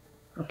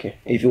 Okay.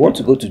 If you want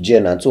to go to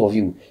jail and two of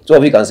you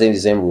can stay in the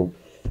same room,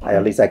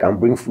 at least I can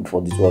bring food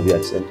for the two of you at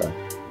the same time.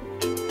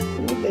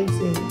 What are you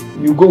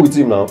saying? You go with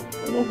him now.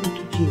 I'm not going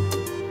to jail.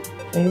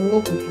 And you will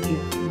not go to jail.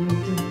 You will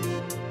do it.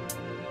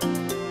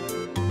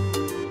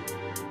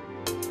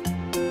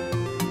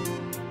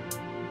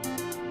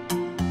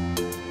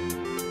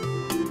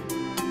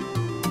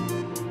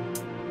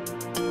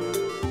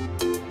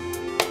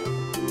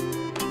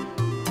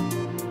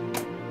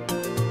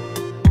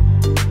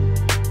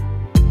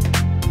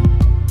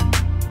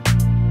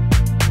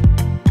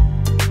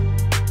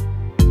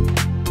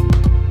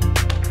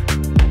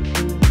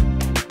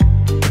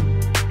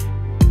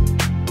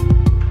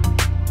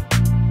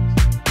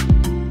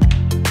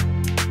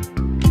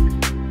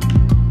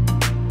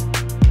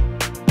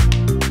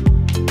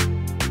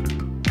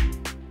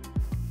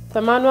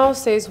 The manual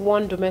says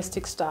 1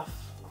 domestic staff.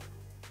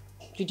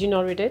 Did you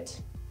not read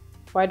it?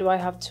 Why do I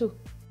have 2?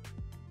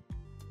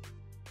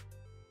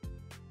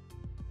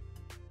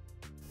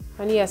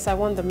 And yes, I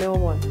want the male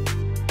one.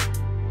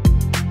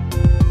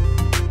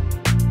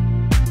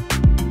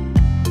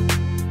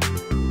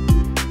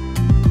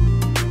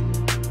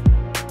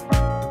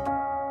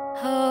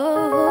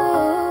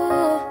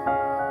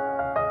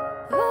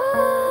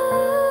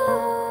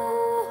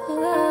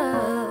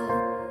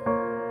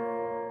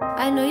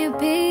 I know you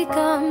pick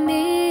on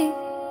me,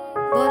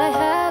 but I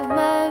have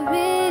my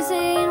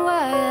reason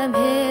why I'm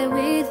here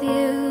with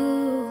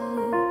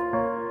you.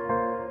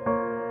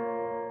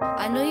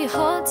 I know you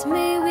haunt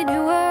me with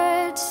your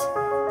words,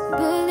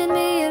 bullying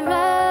me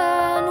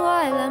around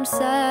while I'm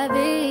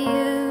serving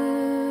you.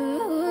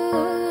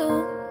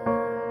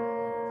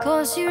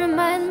 'Cause you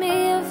remind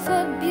me of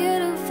a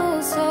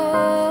beautiful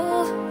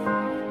soul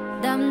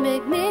that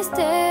make me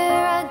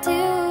stare at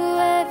you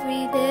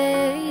every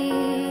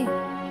day.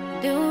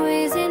 The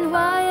reason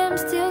why I'm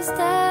still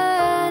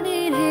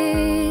standing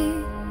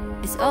here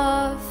is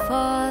all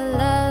for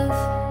love.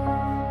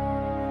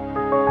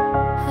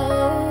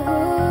 Oh,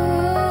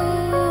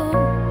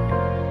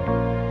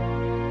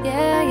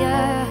 yeah,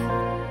 yeah.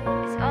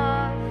 It's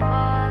all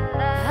for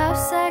love. I've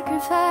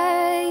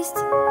sacrificed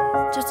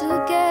just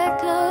to get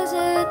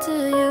closer to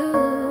you.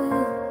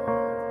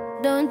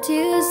 Don't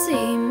you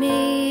see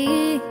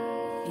me?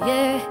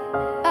 Yeah,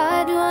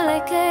 I do all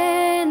I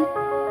can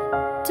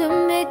to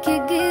make you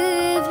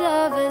give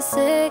love a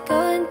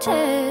second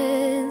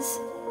chance.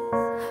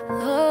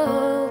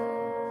 Oh,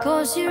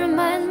 'cause you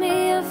remind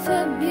me of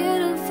a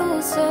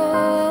beautiful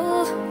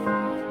soul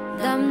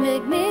that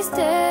make me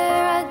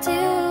stare at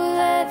you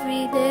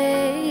every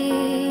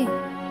day.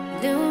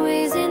 The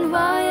reason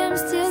why I'm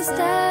still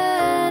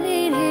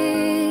standing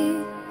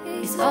here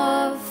is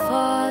all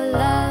for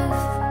love.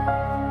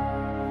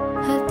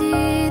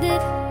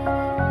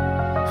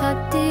 I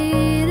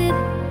did it,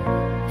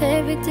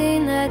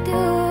 everything I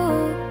do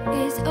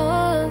is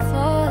all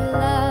for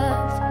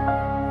love.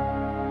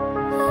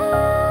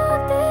 I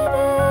did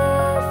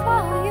it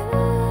for you.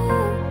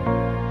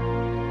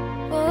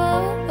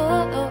 Oh,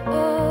 oh, oh,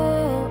 oh,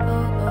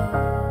 oh, oh.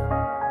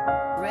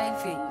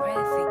 Refi.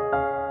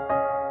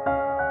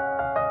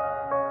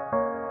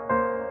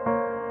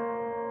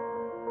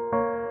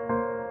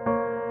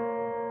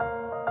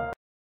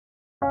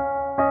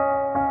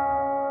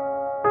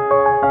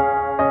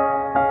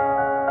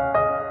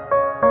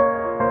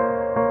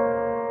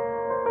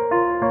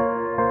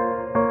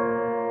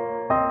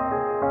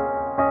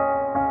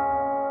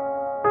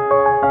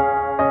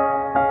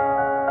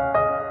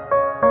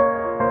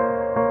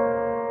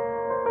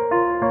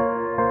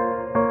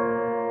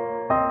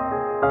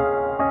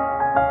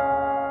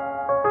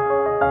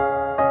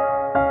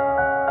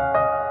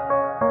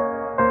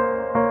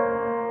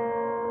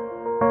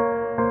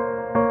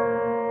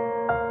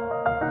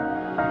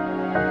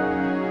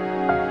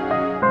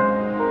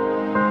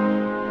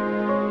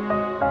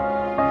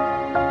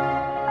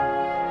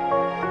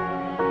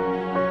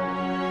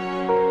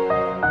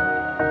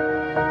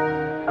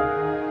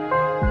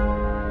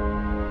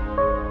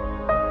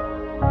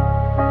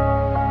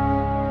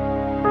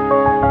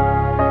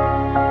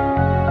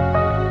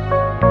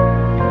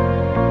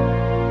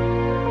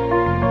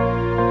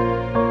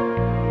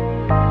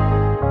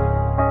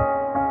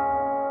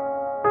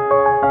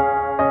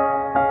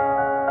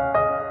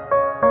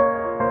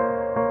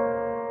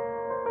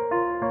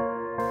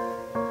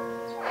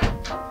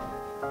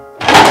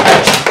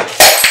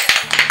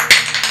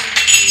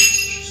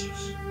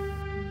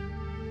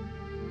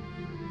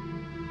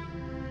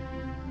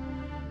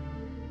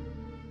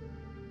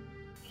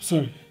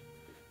 Sorry.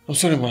 I'm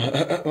sorry, ma.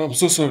 I'm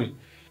so sorry.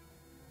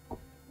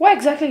 What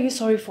exactly are you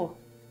sorry for?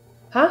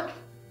 Huh?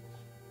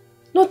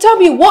 No, tell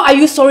me, what are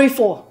you sorry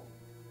for?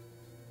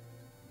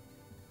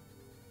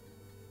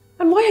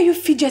 And why are you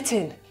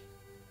fidgeting?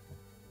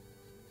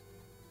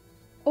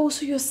 Oh,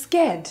 so you're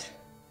scared?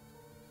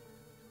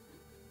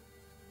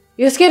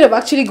 You're scared of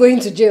actually going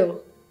to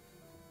jail?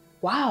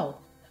 Wow.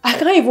 I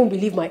can't even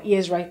believe my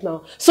ears right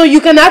now. So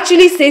you can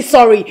actually say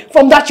sorry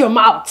from that your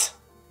mouth.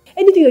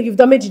 Anything that you've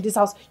damaged in this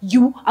house,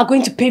 you are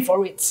going to pay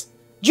for it.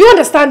 Do you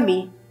understand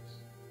me?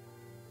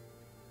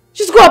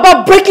 Just go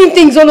about breaking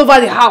things all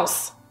over the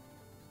house.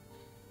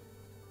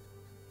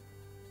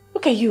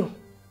 Look at you.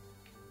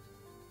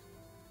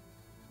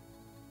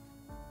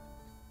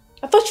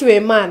 I thought you were a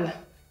man.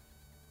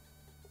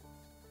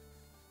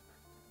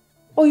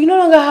 Oh, you no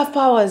longer have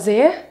powers,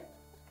 eh?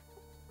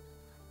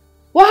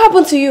 What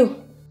happened to you?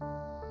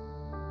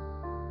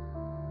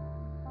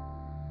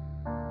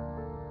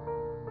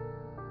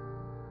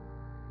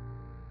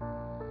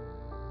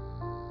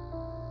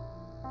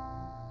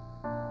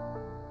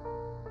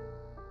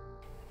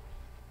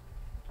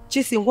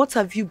 Jason, what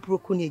have you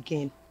broken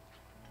again?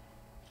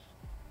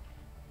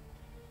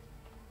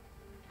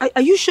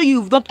 Are you sure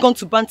you've not gone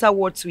to banter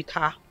words with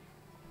her?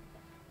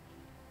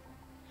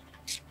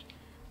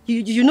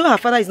 You know her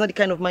father is not the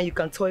kind of man you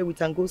can toy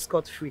with and go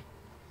scot-free.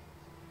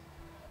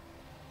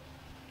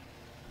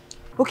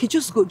 Okay,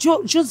 just go.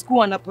 Just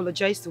go and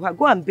apologize to her.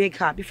 Go and beg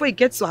her before it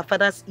gets to her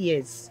father's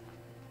ears.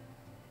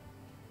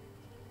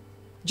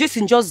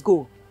 Jason, just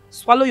go.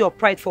 Swallow your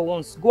pride for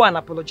once. Go and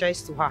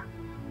apologize to her.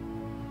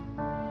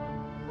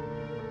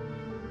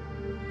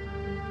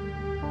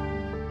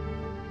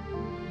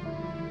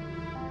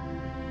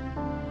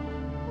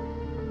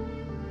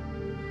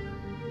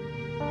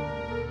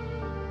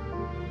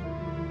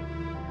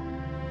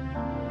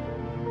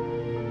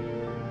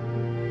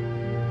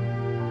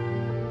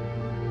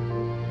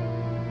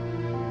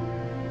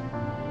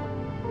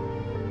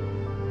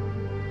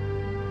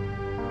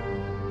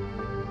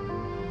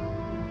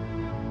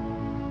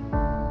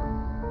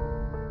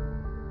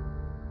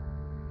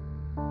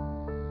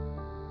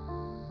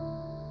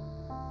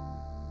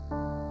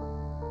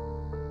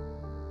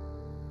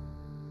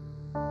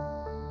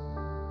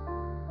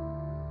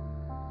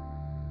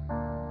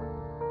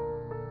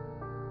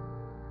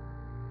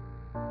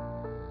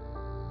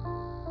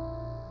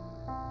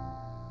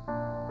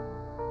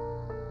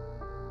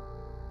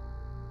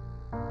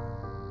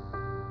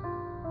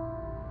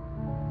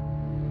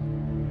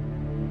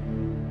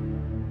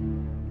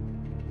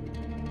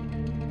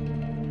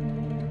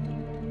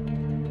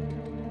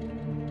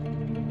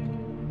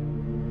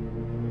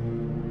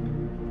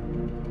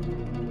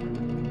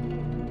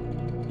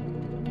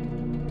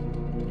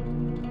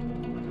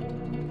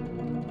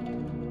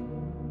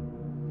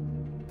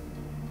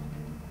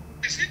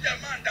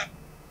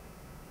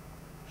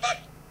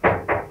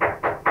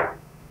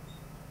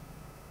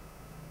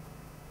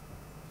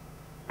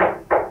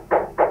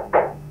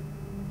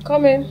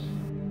 Come in.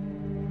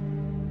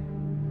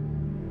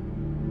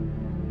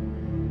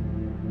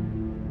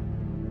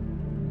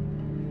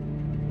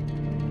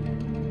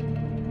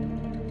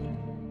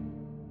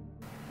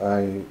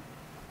 I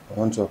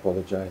want to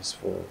apologize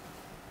for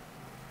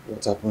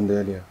what happened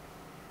earlier.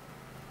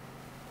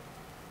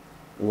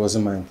 It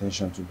wasn't my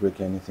intention to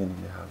break anything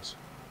in the house.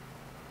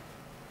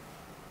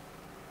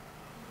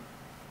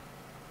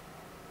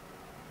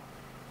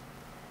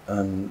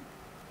 And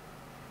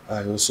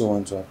I also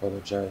want to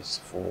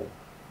apologize for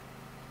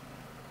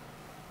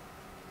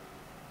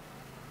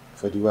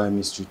the way I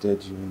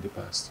mistreated you in the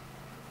past.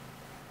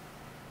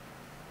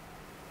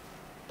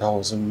 That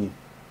wasn't me.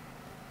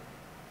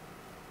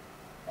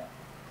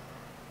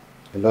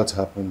 A lot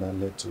happened that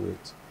led to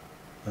it,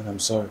 and I'm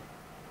sorry.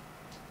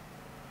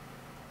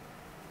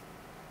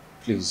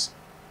 Please,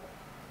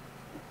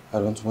 I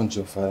don't want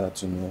your father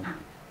to know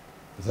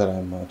that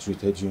I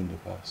maltreated you in the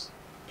past.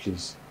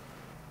 Please.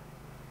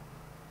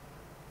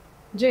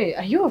 Jay,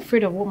 are you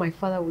afraid of what my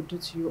father would do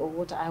to you or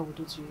what I would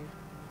do to you?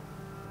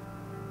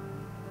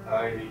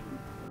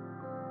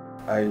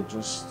 I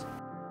just...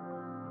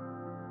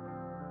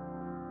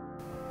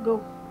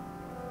 Go.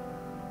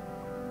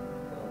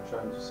 I'm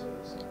trying to say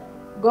this.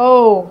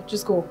 Go.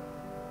 Just go.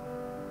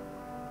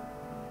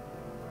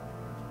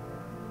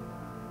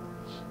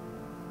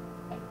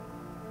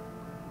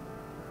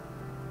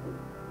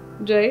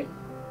 Jay?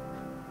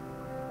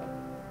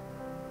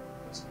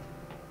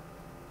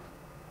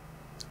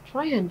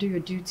 Try and do your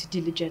duty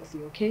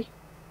diligently, okay?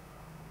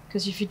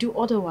 Because if you do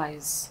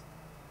otherwise,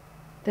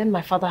 then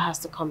my father has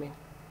to come in.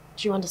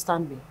 Do you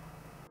understand me?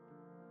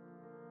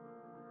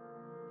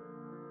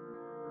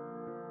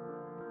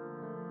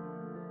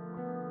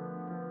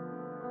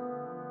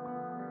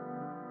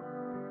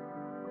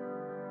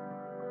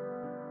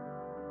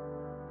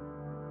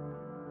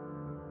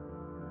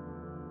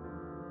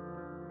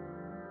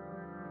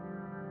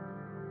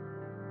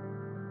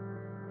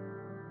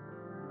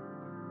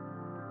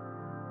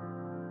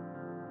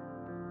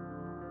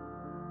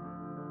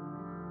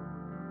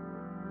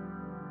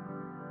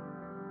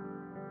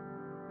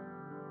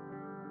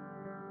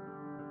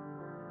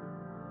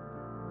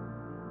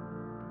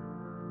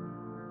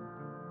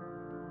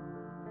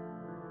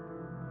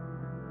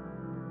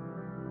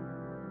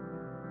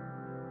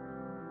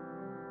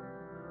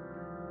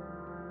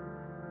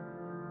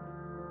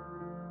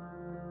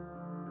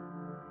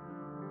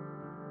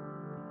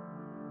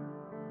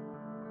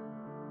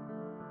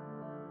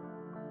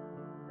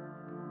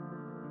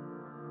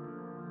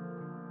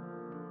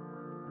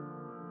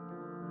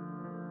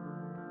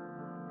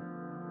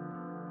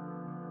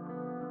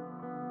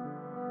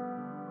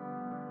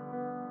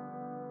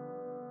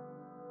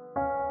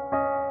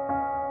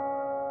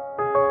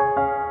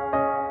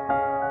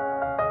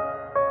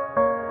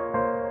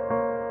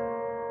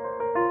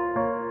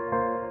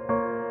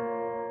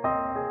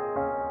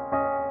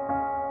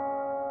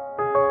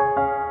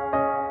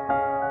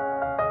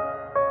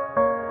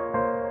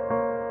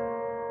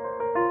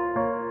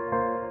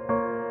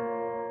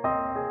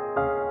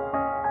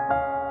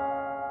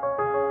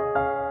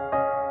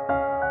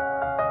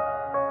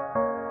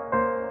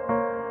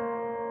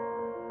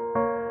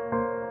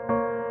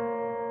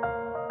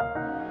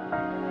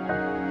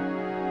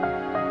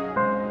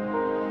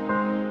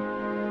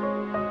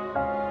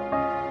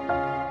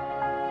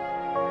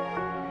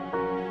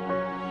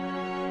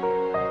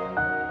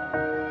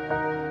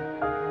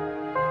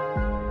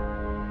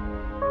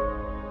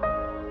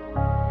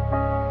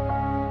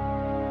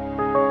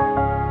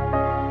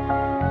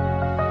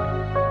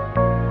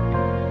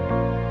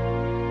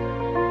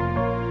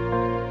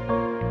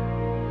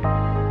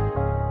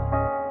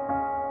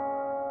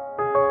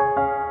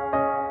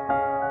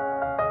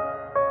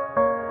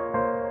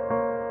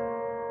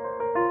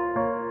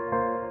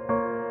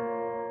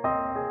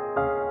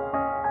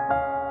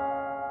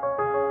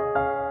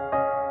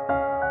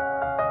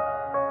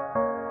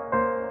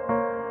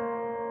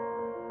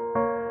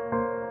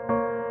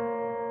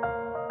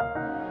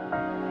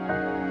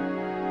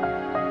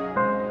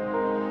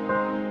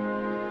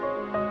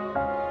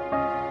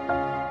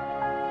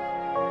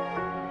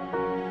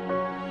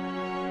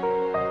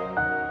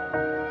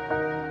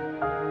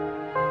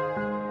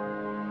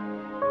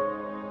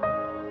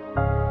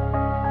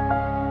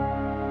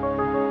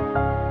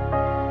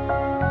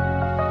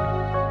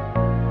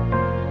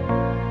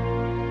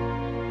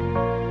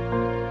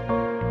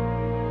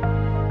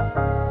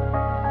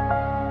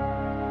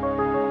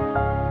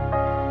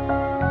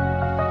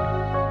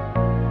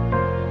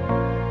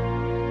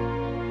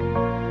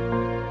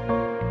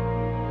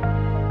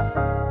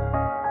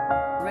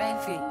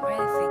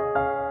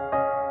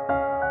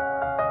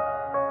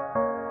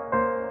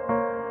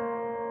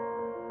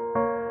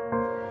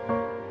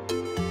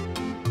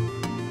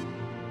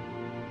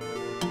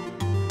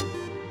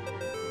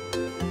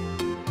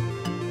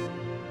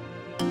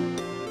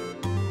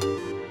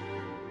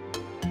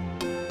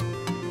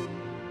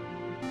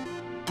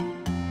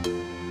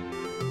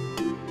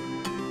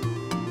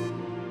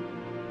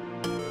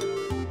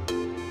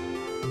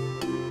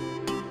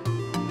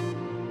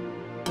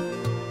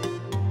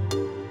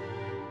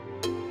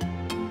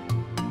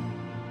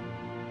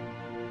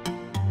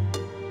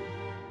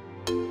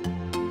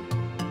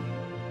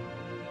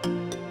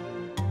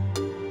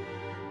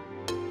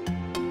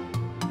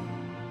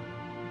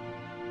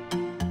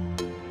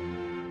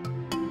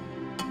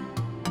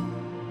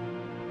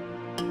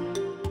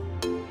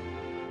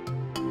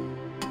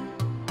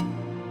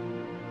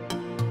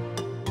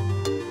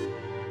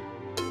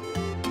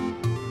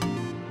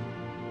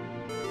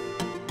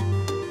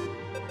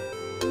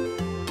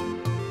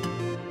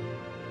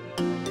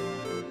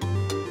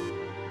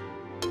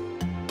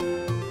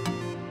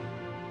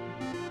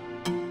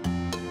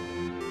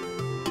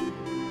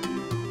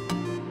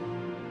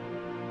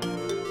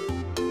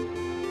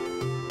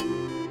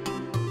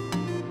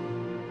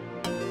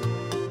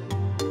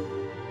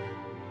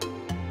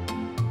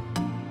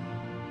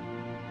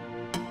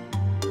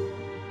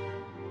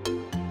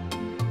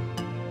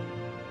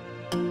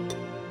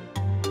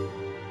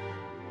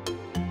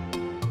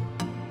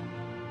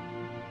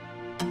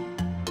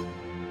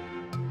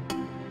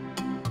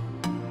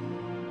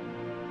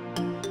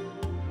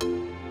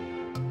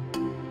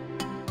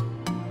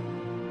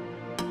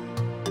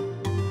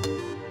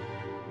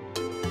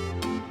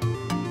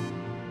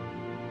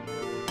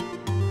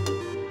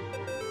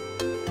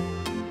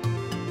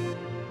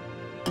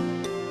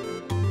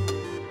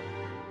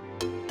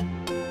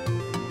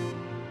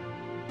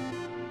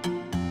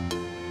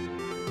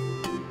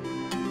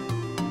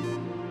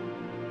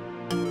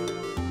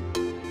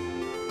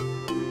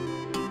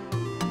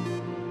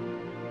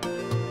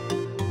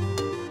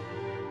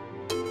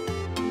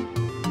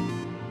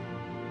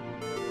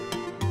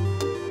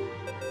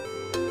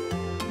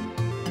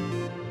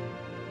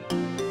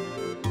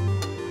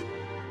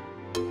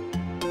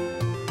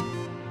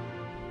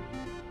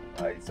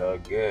 It's all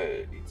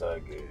good. It's all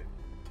good.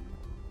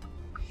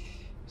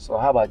 So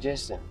how about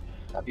Jason?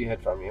 Have you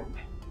heard from him?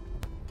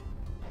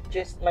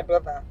 Just my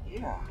brother.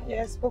 Yeah.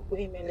 Yeah, I spoke with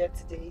him earlier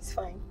today. He's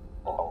fine.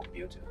 Oh,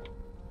 beautiful.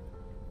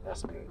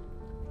 That's good.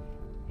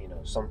 You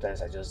know,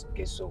 sometimes I just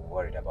get so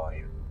worried about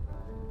him.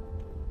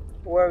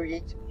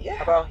 Worried?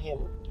 Yeah. About him?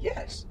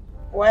 Yes.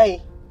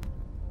 Why?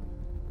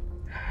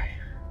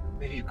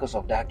 Maybe because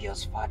of that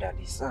girl's father,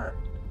 the son.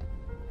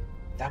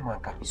 That man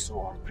can be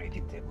so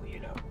unpredictable,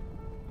 you know.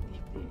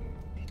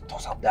 The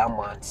thought of that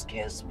man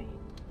scares me.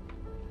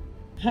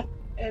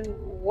 And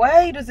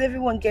why does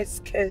everyone get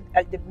scared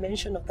at the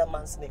mention of that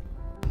man's name?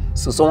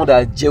 So someone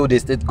that jailed the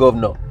state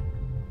governor,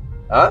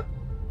 huh?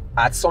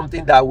 At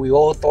something that we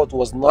all thought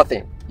was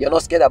nothing. You're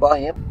not scared about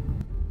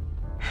him?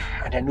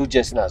 And I know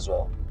Jason as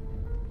well.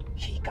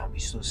 He can be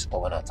so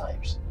stubborn at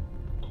times.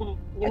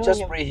 I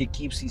just pray he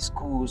keeps his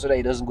cool so that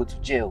he doesn't go to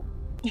jail.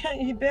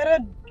 He better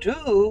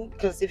do,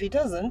 because if he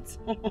doesn't,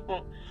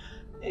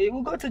 he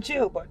will go to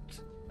jail, but...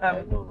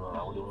 No,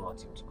 I wouldn't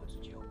want him to go to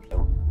jail.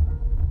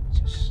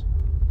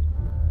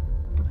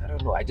 I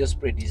don't know, I just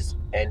pray this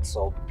ends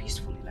up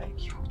peacefully, like,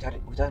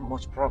 without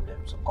much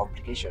problems or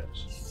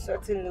complications.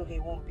 Certainly he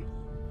won't be.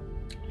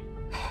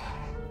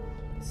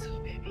 So,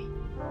 baby,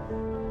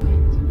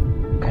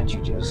 can't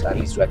you just, at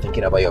least you are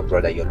thinking about your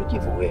brother, you're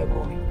looking for where you're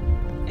going?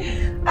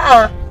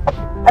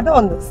 I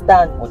don't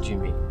understand. What do you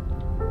mean?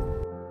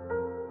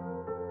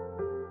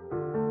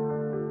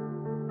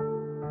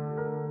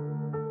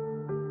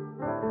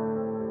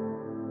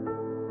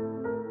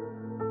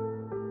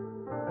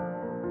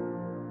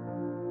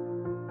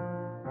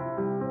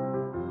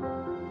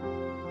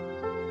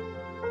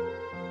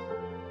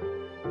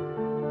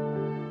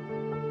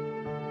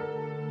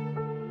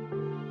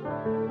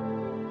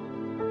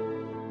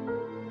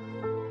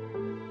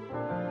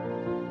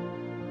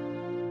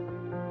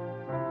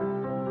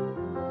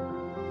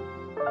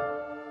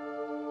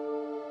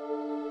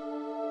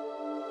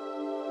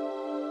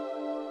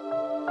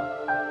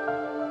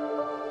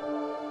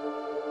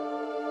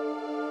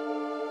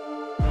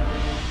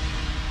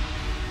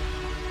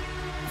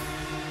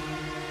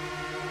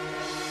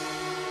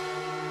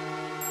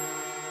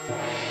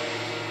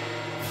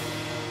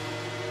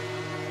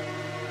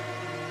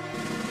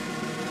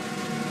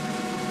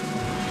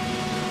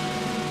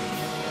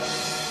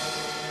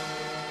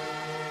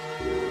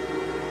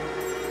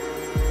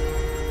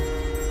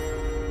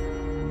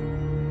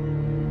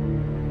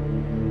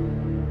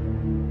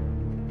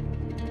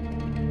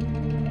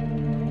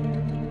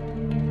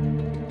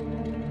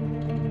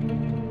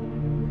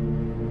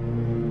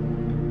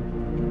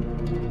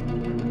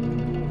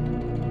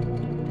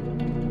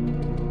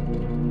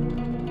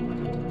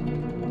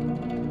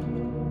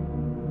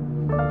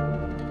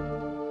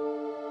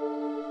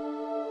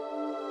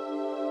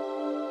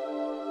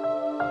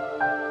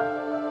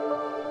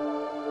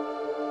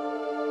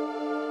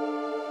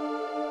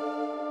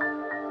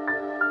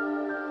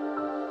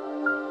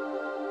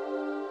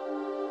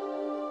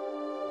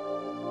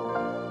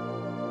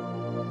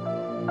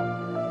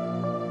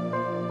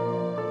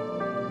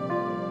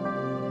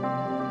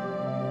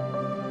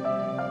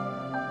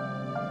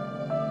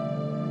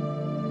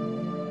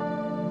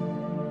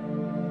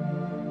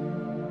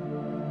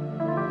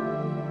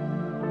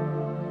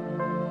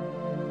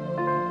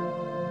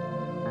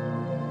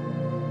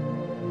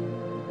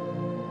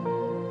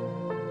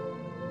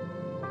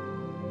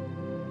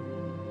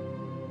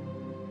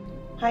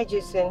 Hi,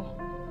 Jason.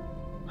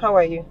 How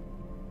are you?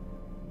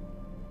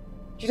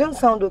 You don't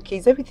sound okay.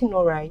 Is everything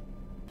alright?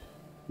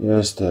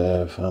 Yes,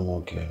 Steph, I'm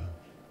okay.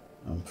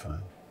 I'm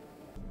fine.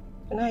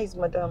 And how is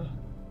Madame?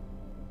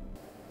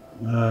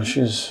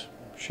 She's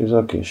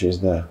okay.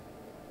 She's there.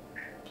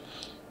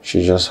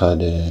 She just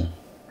had a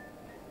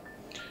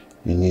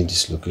knee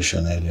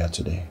dislocation earlier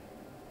today.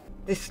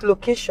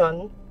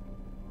 Dislocation?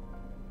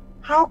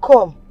 How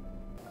come?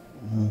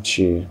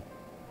 She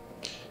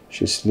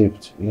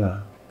slipped.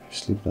 Yeah, she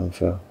slipped and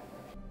fell.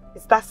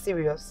 Is that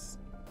serious?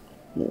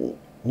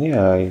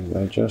 Yeah,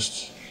 I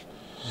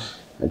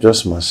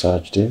just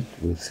massaged it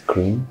with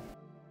cream.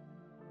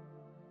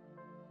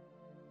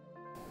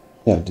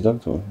 Yeah, the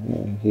doctor,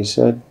 he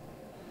said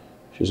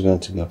she's going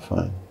to get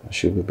fine.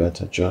 She'll be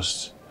better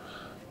just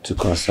to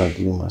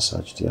constantly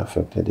massage the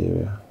affected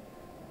area.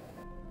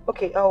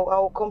 Okay,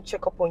 I'll come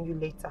check up on you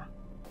later.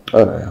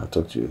 Alright, I'll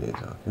talk to you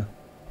later, okay?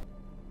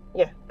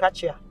 Yeah,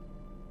 catch ya.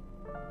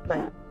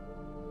 Bye.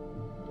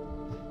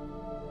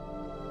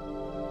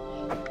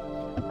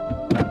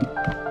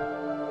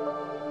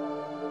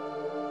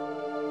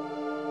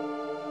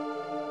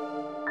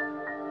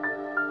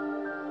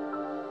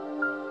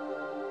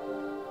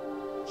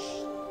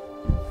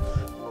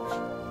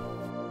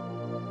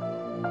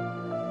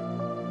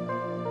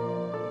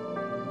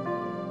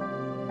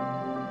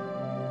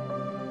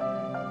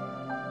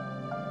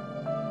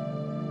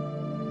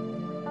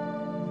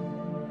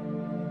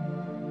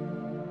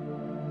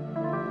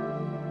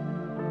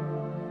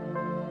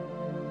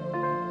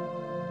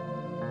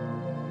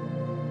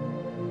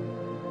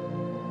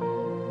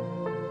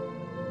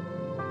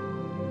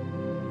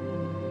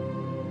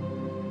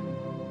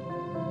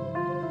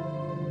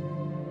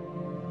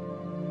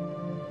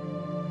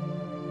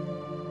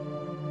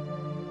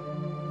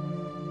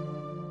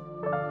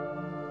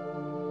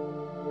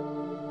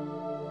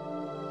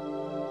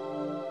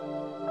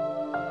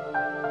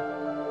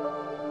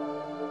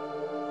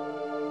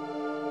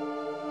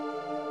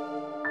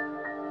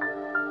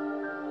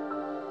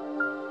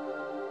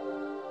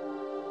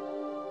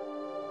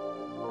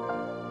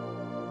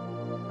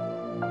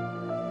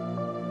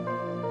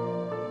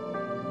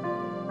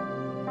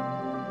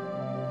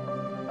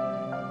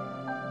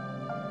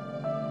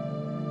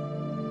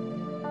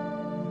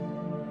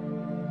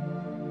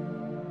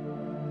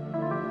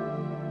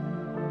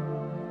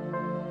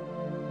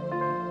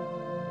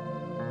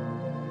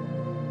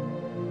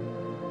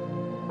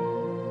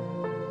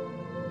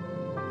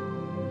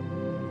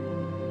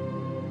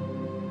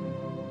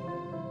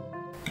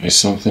 There's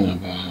something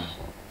about her.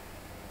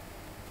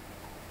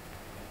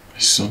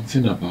 There's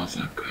something about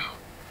that girl.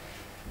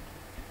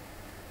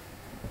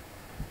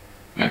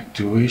 Like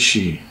the way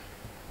she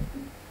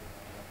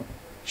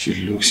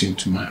looks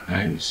into my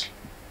eyes.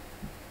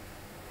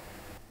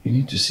 You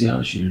need to see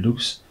how she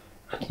looks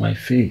at my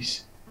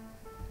face.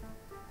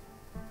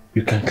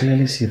 You can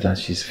clearly see that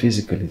she's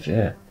physically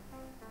there.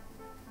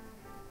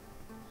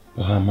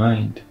 But her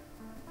mind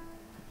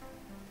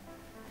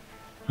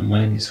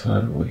is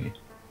far away.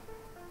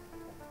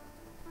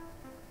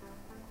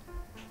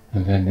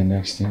 And then the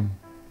next thing,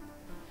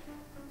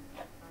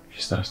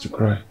 she starts to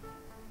cry.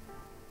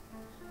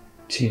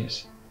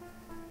 Tears.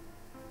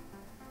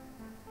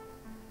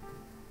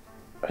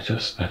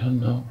 I don't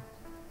know.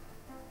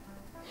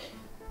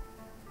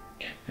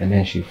 And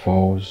then she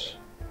falls.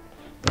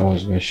 That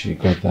was where she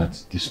got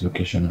that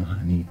dislocation on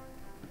her knee.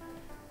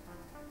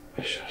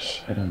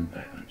 I don't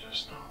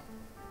just know.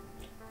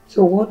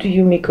 So what do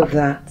you make of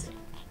that?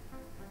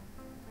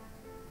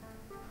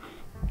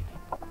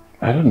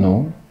 I don't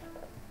know.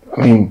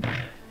 I mean,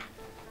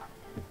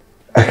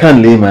 I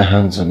can't lay my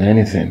hands on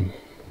anything.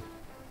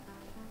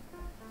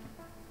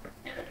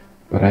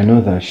 But I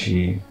know that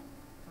she's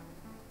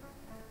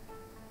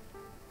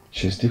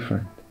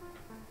different.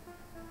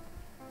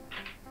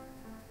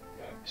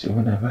 So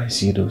whenever I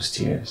see those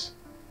tears,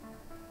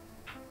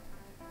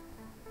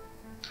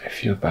 I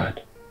feel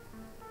bad.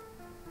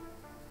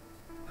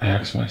 I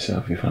ask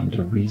myself if I'm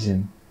the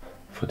reason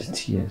for the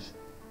tears.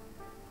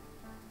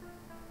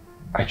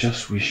 I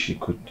just wish she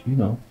could,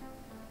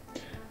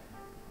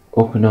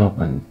 open up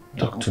and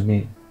talk to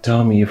me.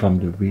 Tell me if I'm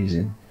the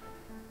reason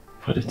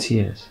for the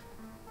tears.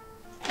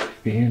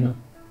 But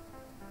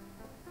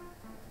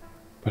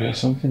there's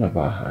something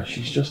about her.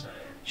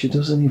 She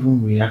doesn't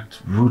even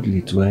react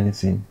rudely to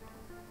anything.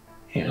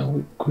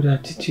 With good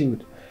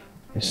attitude.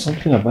 There's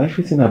something about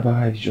everything about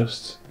her is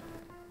just...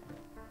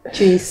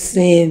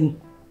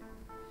 Jason,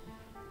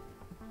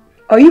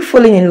 are you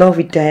falling in love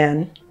with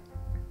Diane?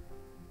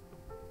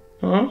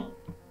 Huh?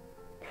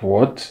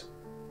 What?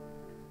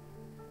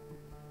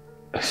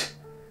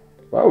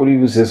 Why would you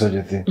even say such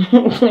a thing?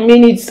 I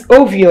mean, it's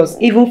obvious,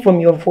 even from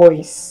your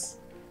voice.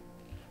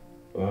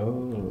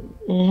 Oh.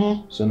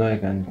 So now I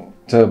can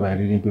tell by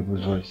reading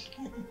people's voice.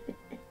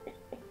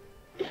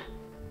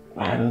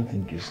 I don't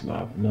think it's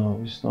love.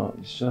 No, it's not.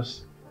 It's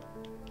just...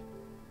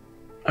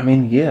 I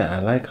mean, yeah, I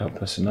like her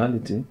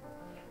personality.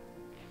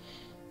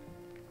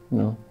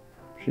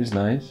 She's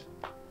nice.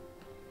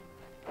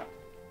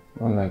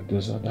 Unlike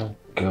those other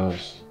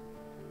girls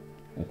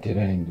that did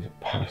it in the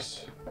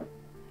past.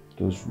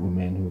 Those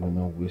women who will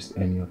not waste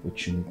any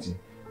opportunity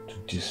to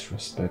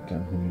disrespect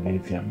and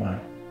humiliate their man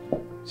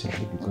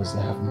simply because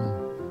they have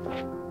money.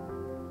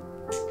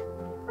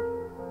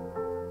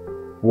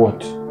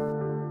 What?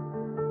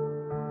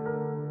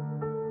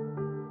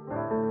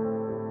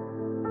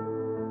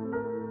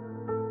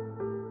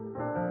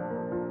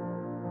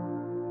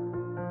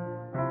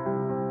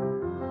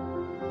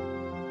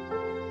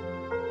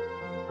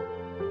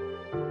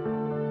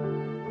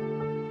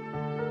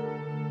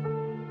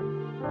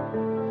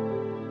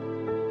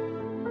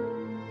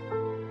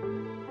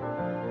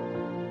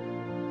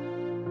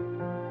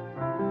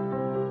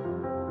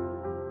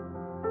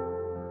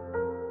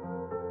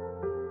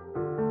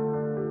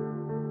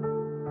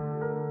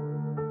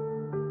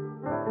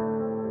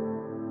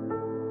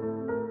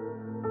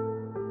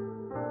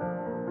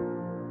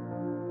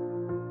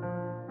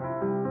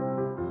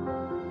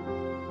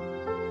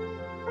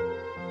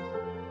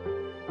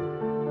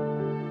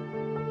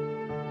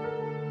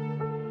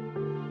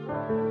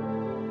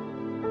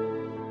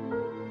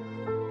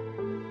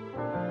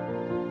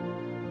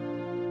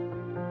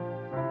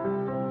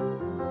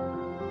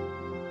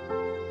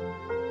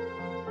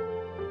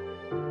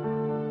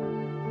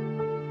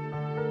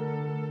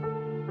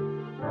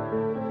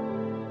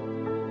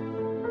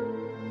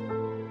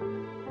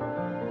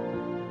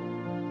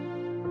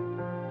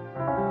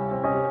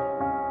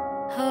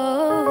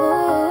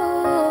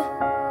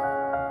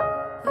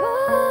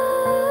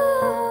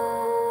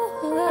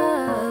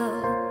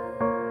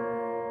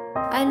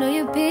 I know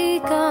you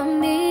pick on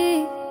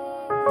me,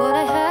 but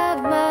I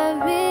have my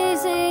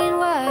reason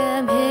why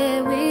I'm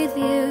here with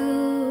you.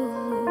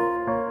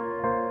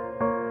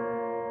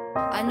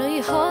 I know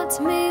you haunt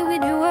me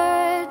with your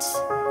words,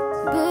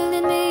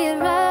 bullying me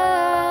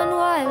around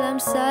while I'm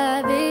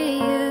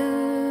serving you.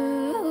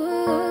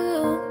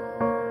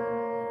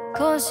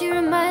 Cause you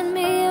remind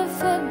me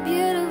of a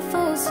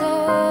beautiful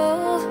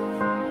soul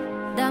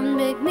that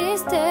make me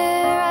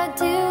stare at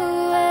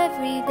you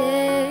every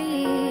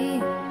day.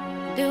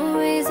 The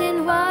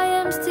reason why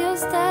I'm still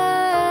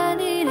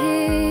standing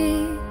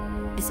here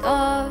is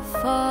all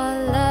for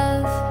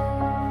love.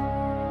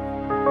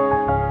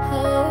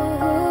 Oh,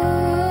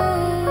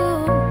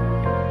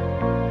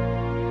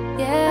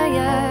 yeah,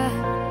 yeah.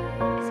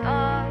 It's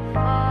all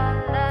for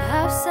love.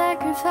 I've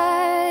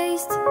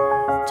sacrificed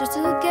just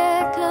to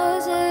get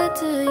closer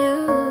to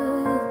you.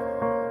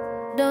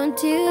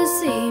 Don't you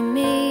see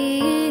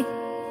me?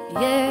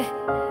 Yeah,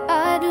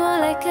 I do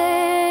all I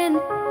can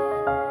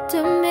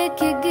to make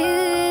you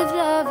good.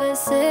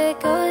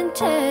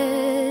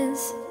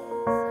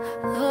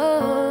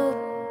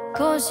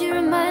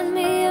 remind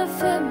me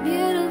of a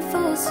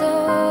beautiful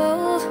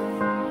soul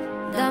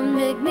that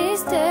make me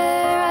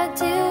stare at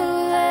you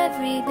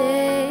every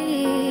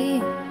day.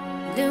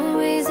 The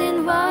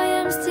reason why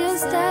I'm still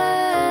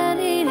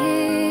standing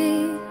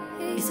here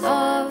is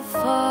all for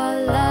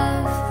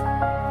love.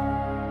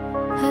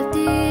 I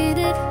did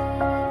it,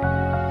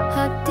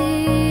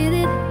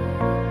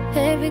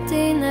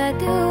 everything I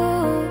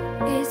do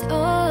is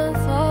all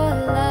for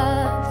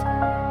love.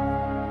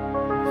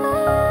 I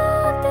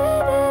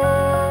did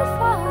it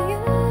for you.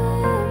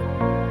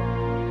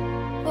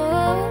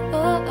 Oh,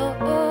 oh, oh,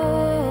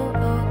 oh,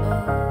 oh, oh.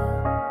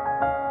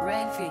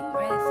 Renfi.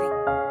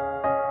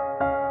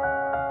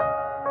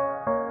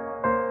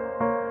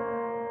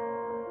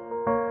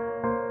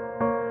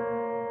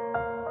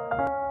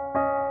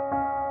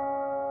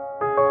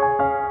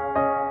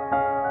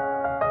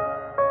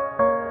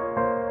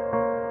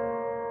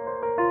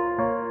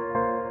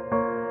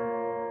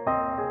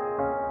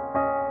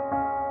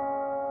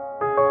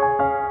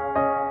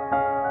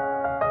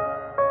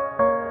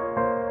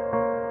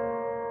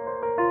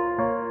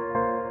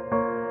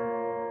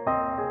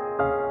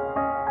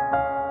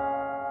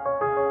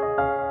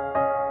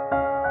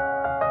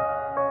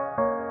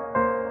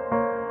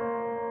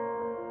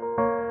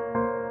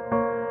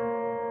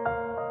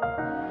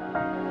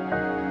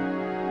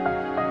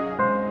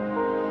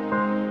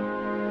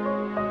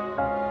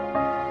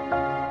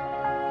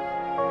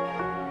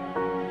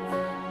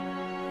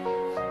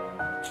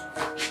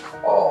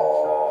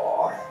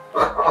 Oh,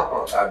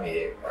 come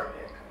here.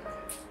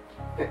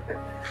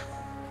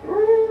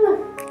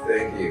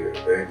 Thank you.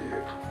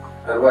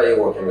 And why are you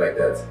walking like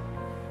that?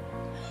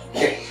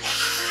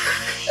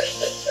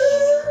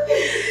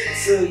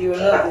 So you're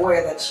not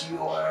aware that you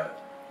are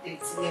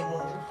 18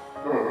 months?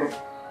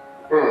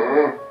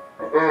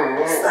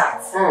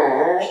 Start.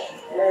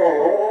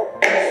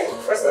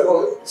 First of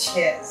all,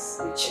 cheers.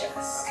 Okay.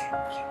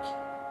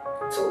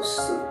 Toast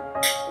to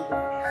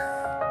life.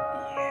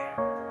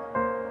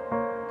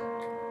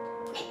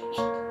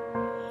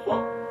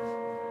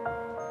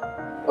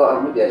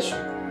 Oh, maybe I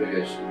should give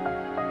you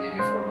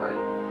some money.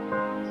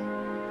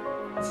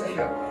 Say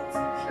you want.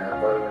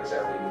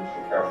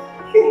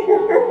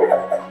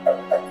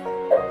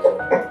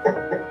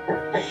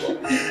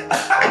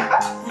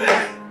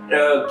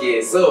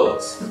 Okay, so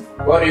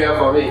what do you have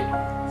for me? I'm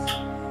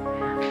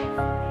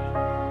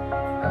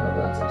not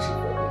gonna take shit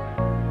for you.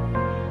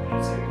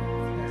 Sorry,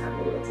 I'm not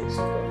gonna take shit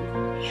for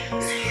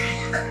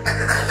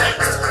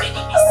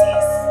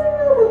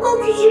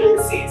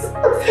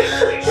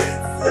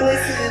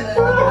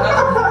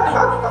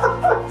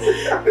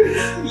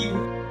you.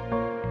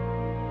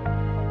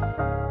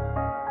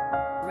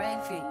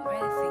 Renfi.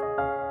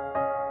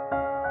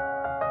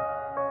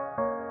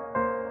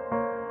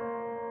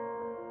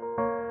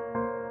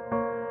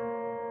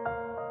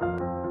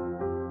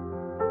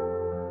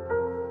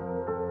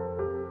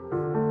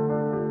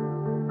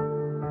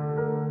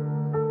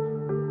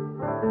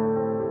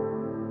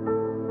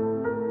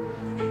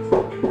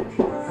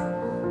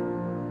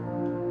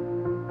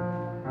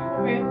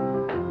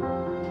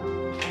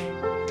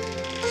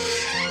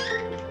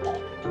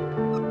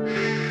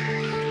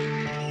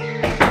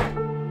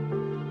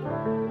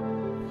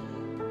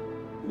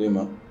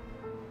 Lima,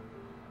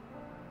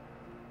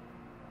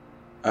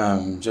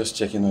 I'm just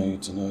checking on you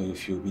to know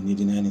if you'll be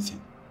needing anything.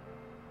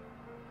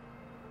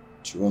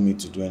 Do you want me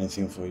to do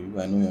anything for you?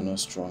 I know you're not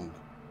strong.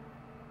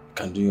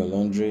 Can do your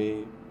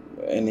laundry,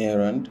 any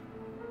errand.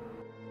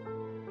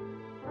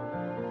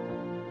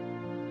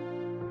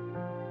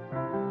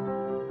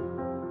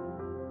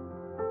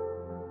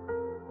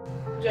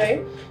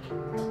 Jay?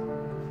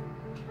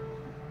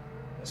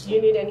 Do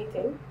you need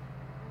anything?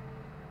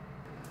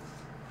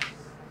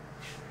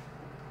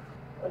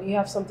 Or do you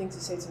have something to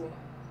say to me?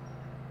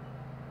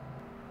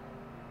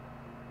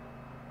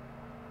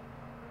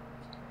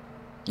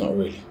 Not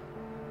really.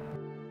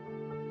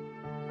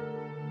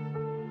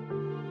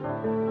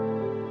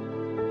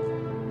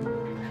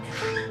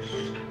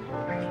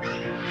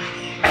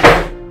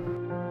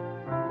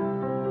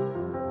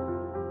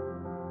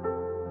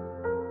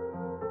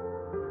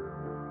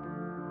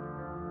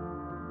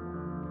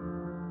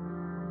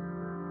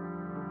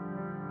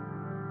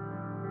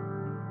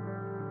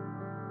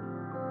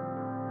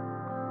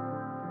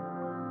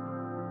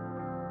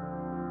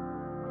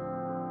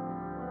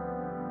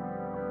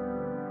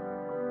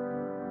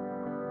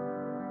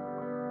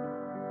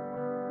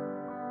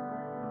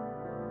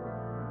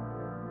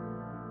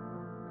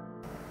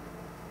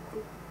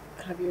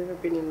 Have you ever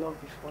been in love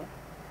before?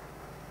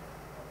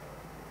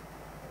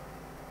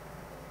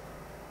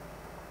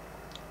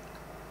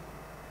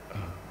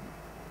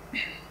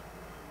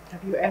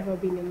 Have you ever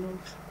been in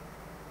love?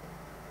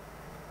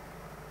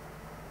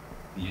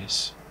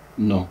 Yes.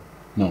 No.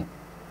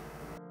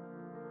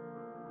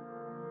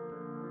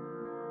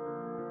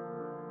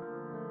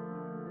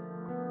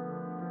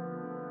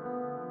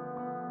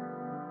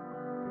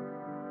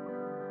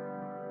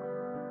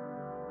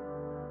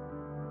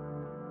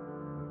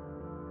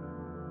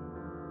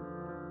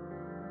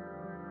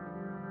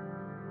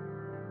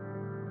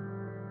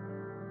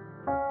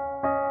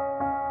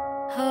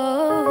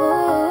 Oh,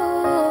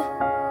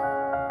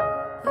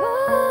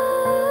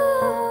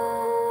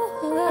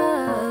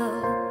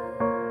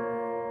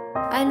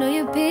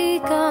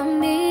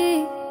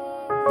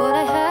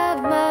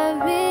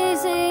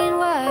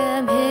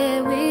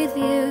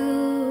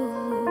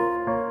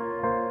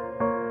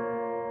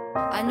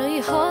 I know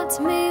you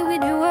haunt me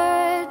with your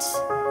words,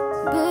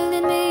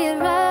 bullying me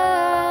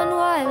around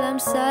while I'm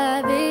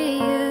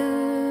serving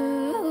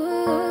you.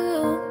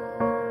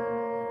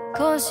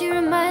 'Cause you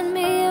remind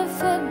me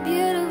of a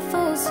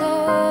beautiful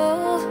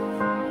soul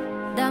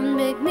that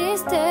make me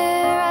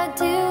stare at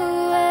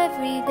you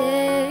every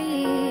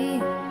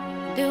day.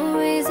 The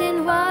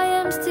reason why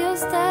I'm still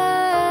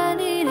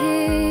standing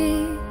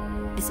here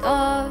is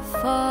all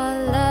for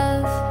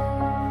love.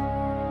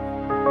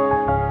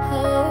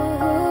 Oh,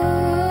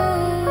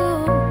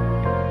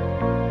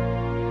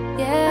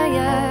 yeah,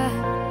 yeah.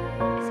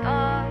 It's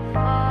all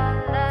for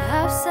love.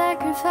 I've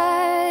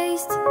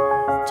sacrificed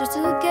just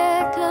to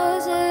get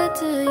closer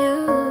to you.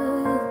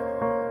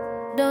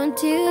 Don't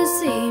you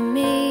see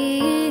me?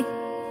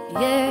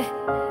 Yeah,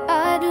 I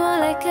do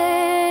all I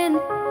can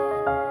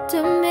to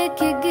make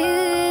you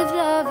give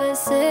love a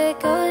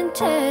second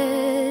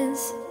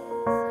chance.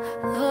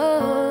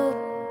 Oh,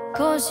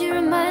 'cause you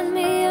remind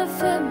me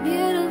of a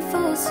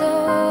beautiful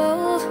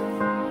soul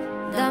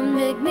that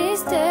make me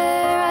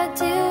stare at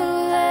you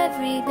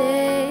every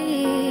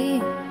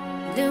day.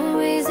 The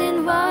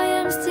reason why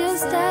I'm still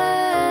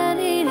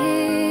standing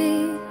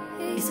here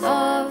is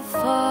all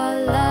for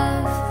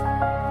love.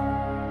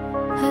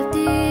 I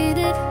did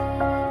it,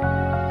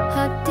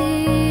 I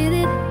did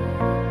it.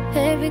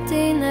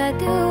 Everything I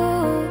do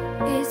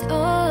is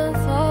all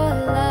for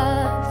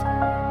love.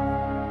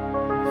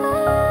 I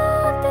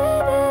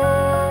did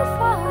it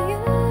for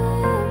you.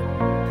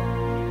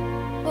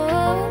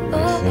 Oh,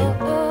 You think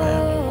I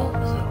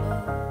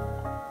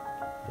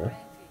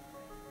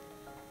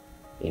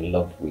am in love with you? In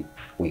love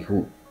with who?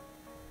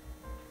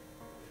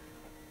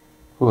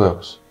 Who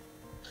else?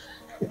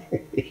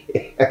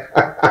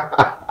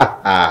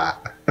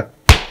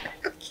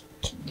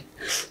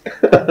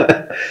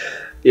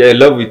 You're in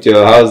love with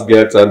your house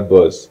girl and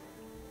boss.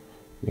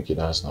 Mickey,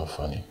 that's not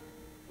funny.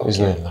 It's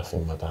not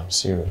laughing, but I'm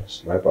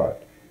serious. My bad.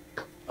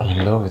 I'm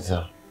in love with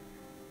her.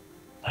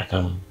 Like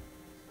I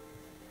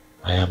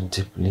am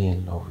deeply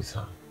in love with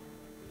her.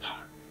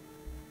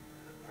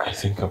 I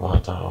think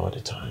about her all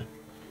the time.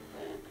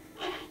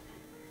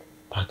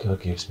 That girl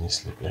gives me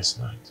sleepless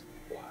nights.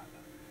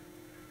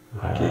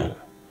 I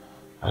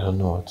don't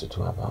know what to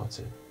do about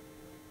it.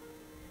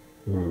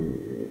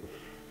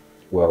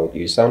 Well,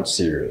 you sound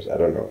serious. I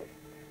don't know.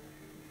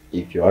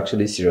 If you're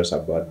actually serious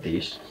about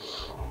this,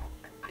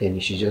 then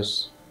you should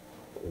just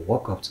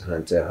walk up to her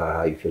and tell her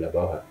how you feel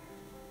about her.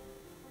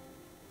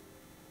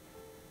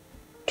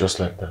 Just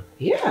like that?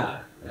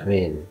 Yeah. I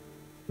mean,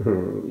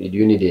 do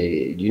you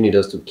need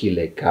us to kill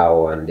a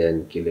cow and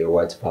then kill a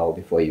white fowl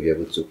before you be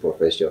able to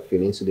profess your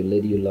feelings to the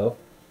lady you love?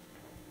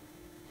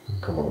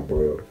 Come on,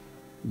 bro.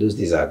 Those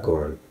days are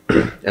gone.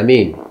 I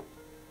mean,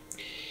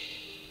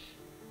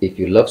 if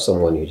you love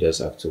someone, you just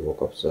have to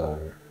walk up to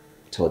her,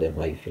 tell them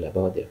how you feel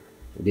about them.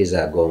 These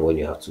are gone when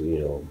you have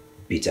to,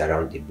 beat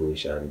around the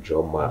bush and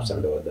draw maps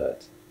and all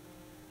that.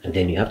 And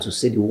then you have to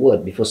say the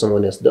word before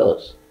someone else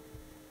does.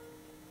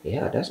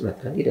 Yeah, that's my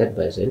candid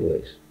advice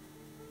anyways.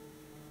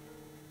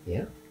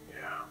 Yeah?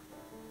 Yeah.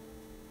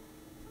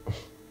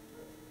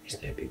 It's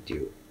not a big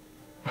deal.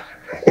 But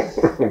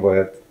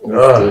it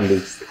still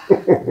looks...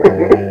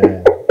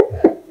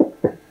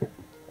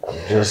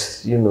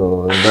 Just, in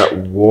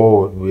that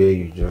world where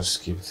you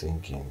just keep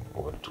thinking,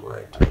 what do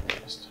I do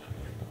next?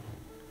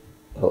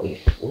 Oh, yeah.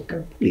 We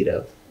can pull it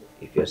out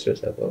if you're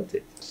stressed about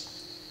it.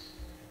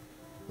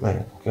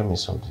 Man, get me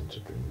something to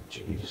drink,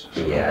 jeez.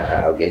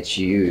 Yeah, I'll get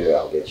you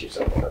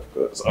something, of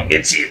course. I'll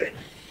get you then.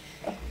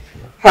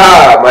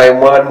 Ha! My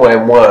man. My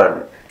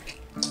man.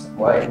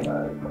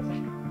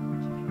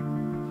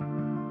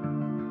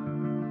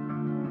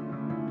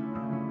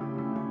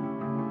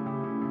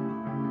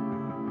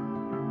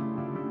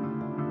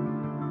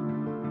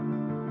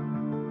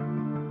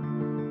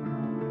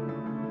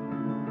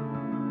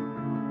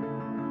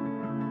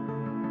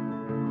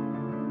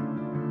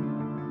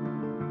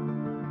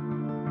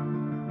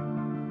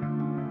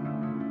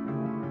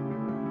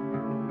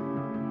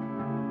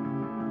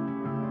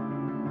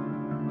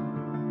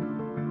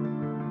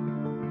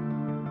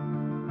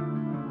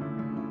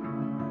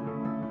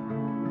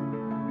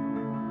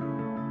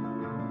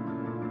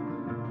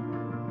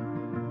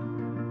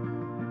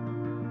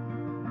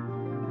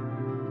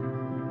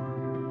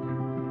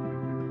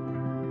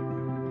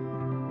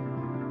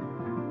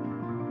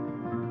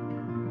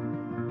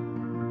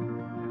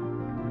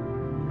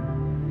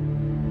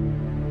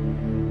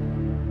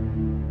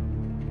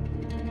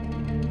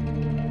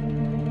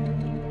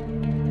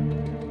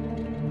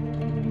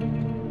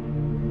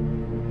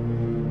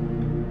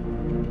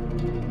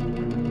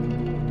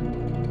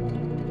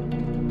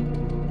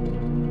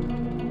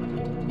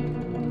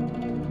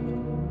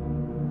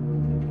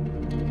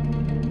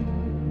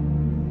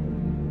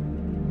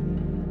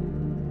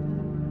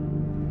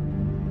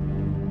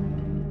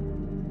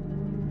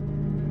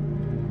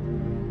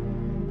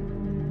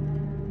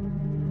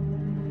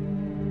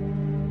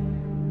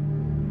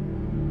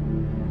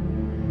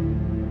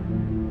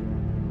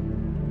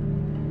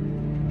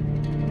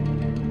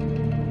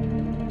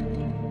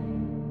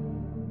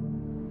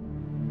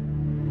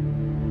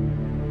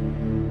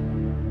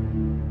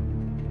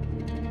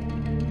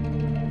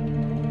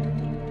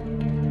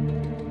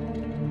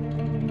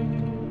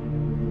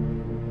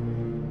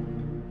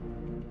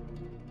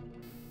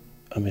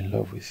 I'm in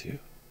love with you.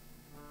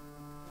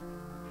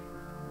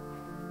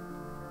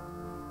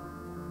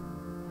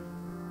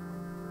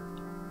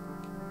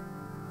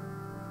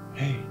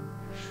 Hey.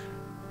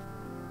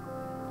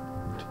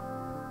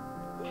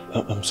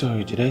 I'm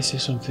sorry, did I say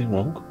something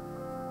wrong?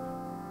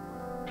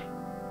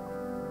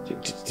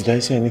 Did I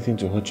say anything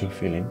to hurt your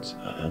feelings?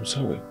 I'm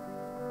sorry.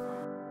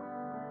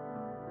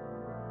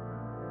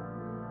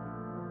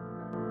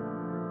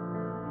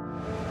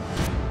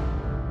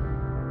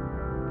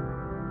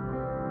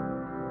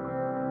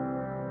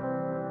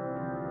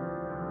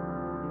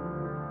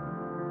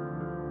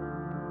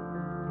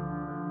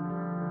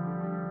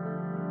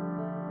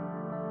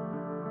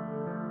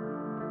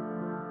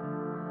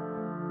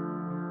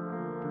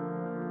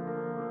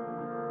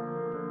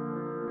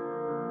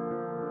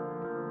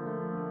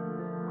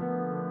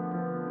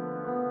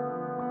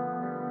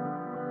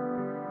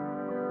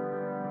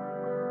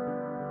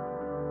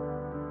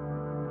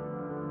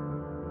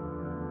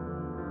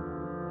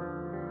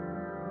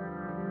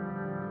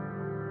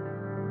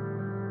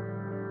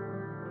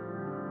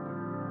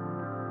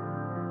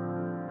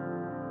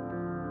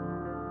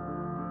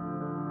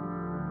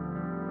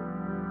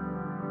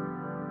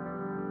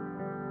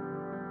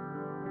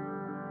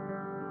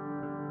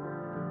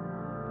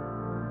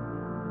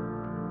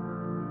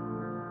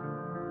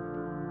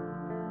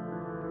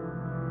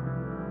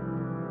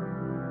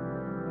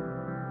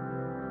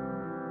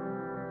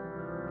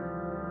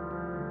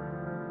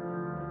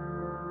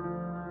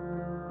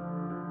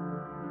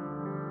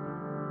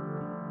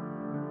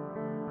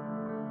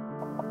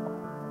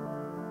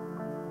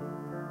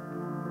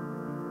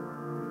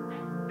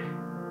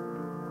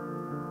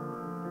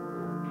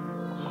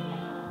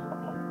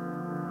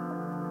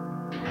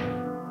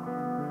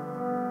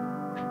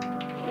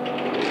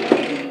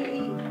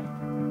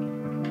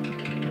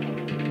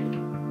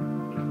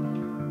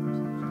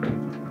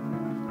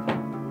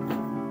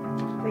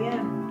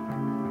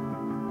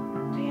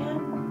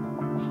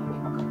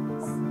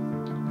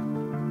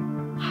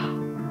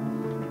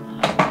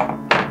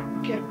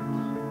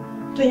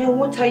 Diane,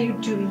 what are you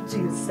doing to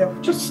yourself?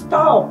 Just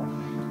stop.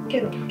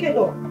 Get up, get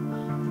up.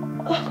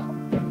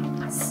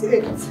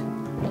 Sit.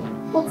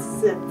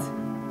 What's it?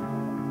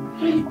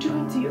 What are you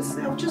doing to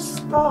yourself? Just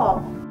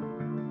stop.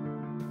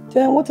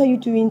 Diane, what are you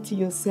doing to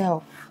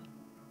yourself?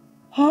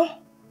 Huh?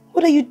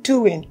 What are you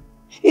doing?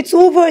 It's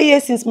over a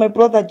year since my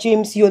brother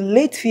James, your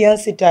late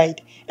fiancé,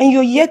 died, and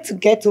you're yet to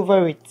get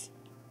over it.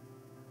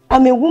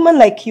 I'm a woman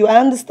like you. I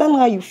understand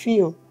how you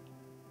feel.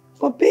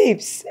 But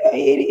babes,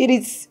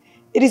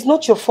 it is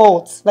not your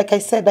fault, like I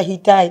said, that he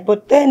died.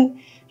 But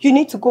then you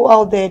need to go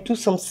out there, do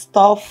some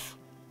stuff,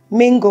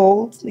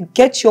 mingle,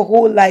 get your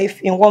whole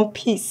life in one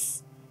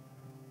piece.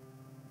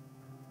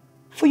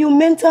 For your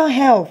mental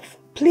health,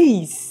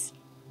 please.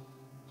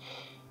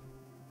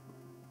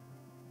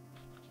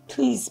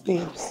 Please,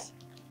 babes.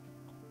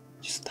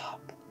 Just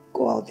stop.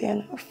 Go out there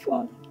and have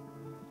fun.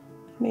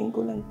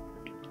 Mingle and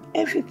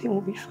everything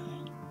will be fine.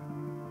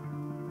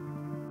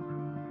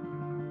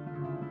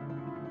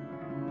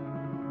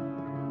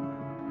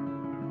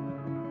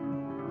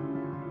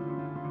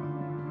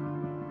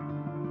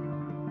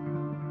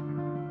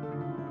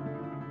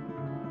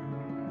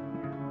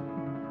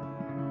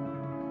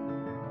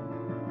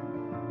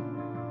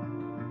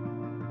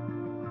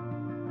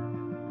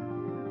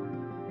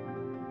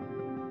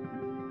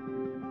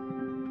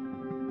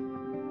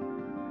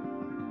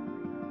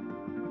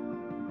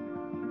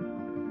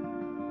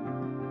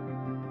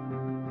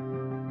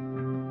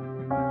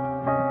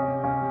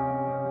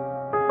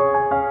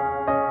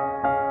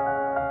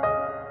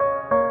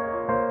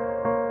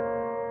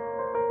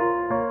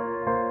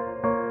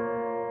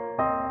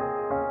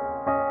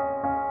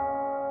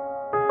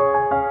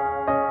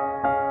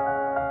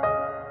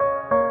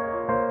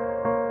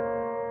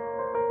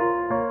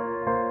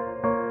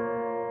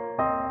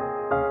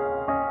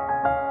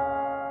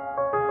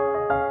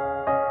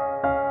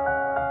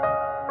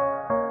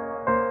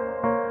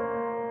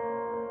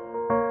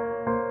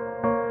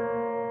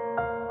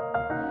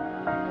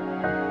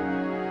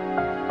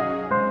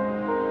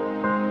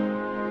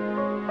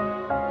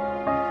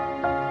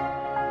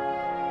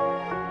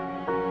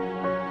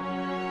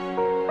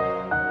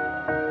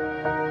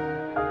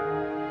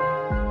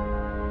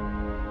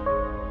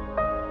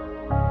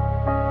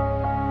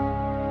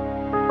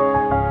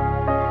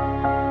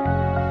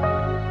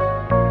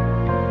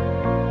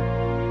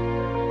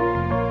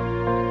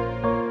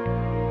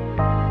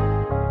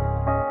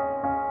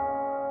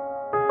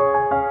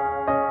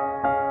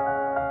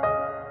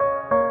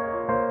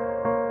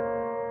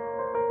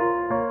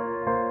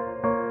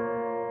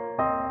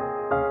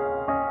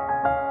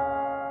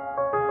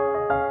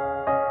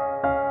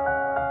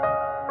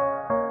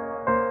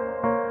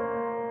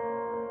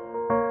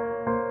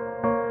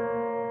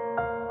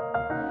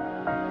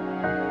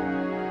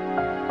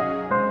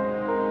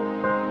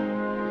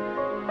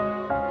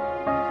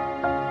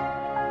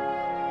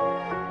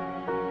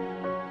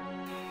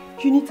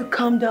 You need to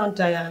calm down,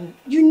 Diane.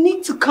 You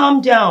need to calm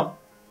down.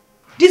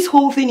 This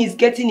whole thing is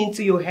getting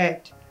into your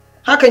head.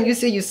 How can you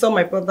say you saw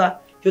my brother,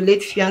 your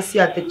late fiancé,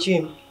 at the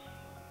gym?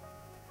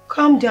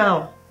 Calm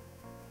down.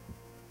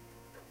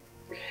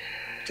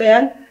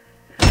 Diane?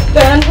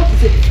 Diane, what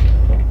is it?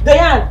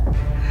 Diane!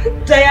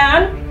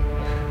 Diane!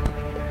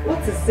 What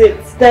is it?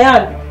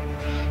 Diane!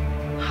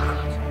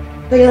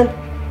 Diane!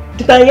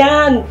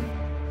 Diane!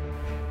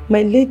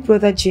 My late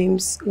brother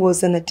James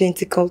was an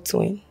identical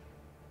twin.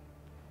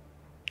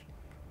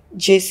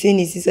 Jason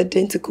is his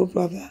identical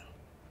brother.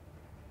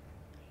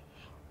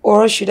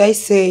 Or should I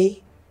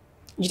say,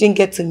 you didn't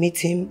get to meet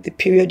him the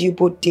period you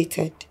both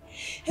dated.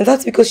 And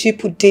that's because you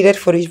both dated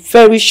for a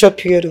very short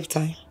period of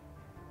time.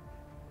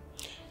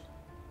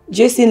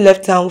 Jason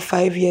left town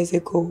 5 years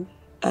ago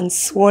and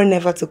swore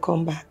never to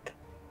come back.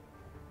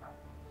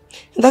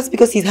 And that's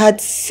because he's had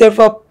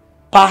several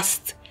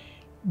past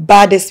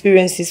bad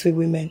experiences with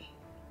women.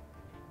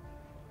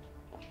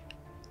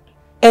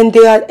 And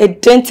they are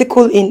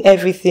identical in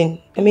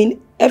everything. I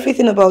mean,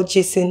 everything about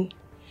Jason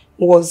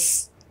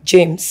was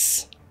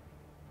James.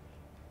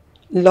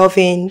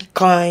 Loving,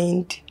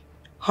 kind,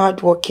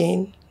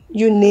 hardworking,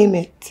 you name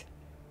it.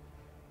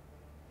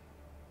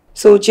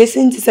 So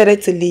Jason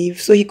decided to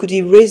leave so he could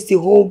erase the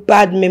whole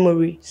bad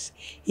memories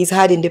he's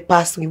had in the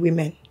past with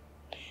women.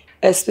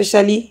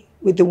 Especially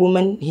with the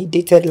woman he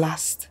dated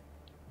last.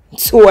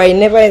 So I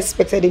never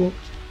expected him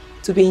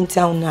to be in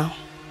town now.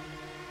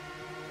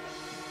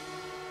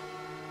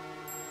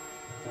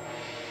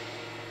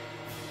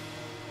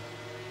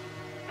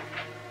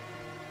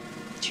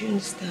 Do you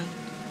understand?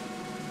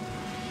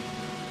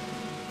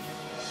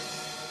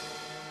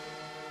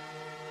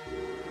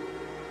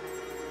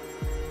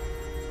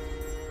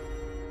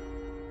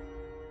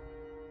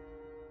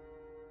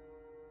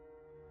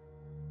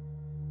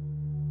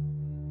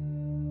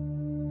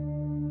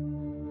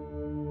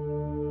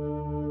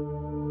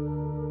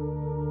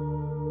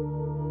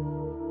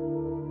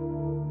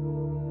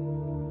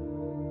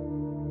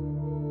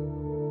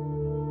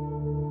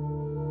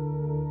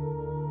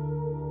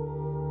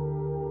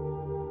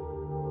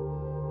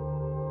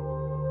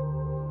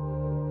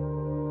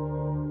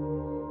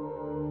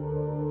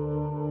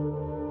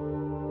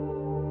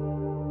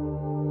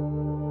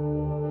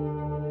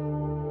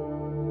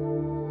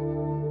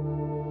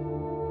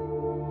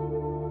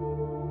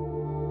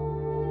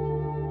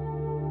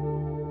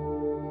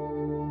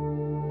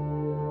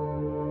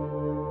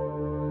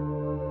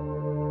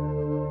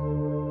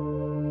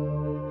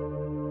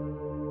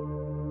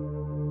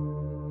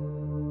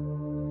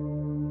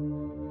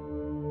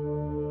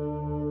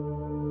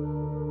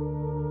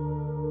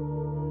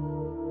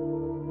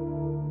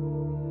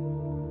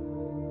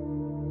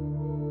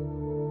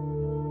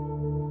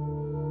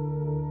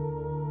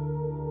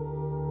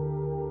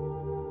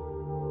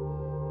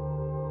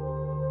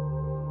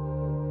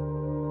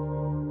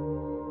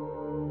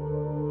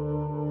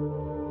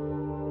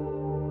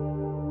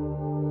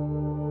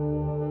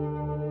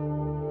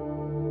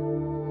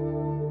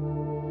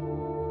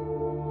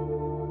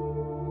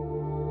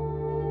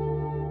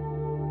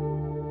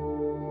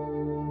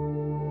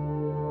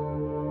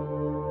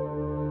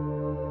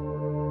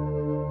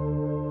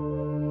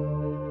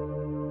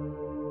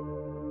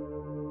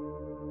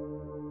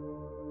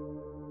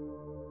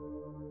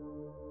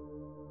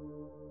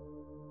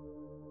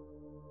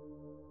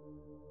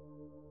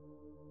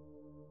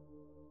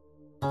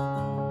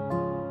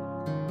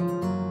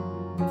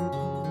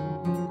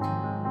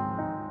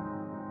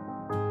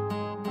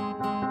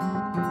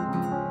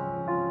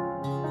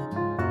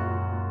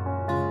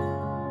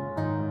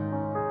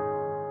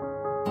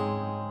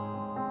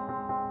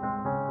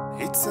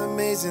 It's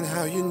amazing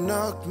how you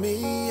knocked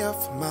me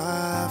off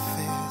my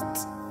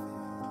feet.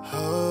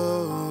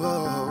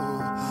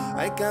 Oh,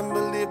 I can't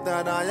believe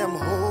that I am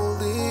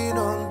holding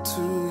on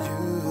to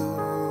you.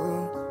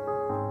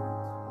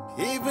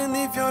 Even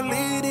if you're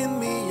leading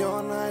me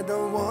on, I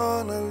don't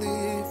wanna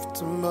leave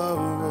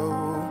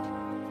tomorrow.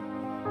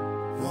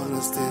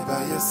 Wanna stay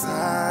by your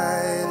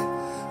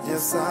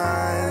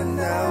side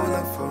now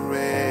and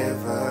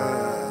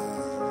forever.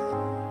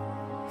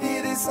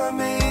 It is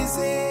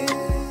amazing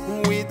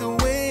with the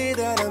way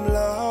that I'm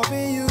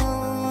loving you.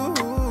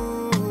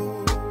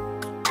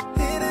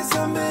 It is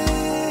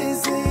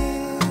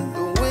amazing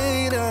the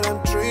way that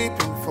I'm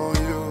tripping for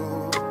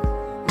you,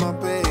 my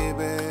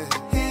baby.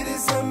 It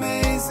is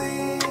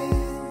amazing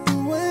the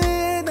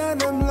way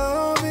that I'm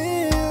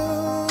loving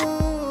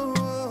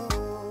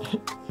you.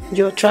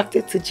 You're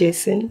attracted to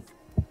Jason,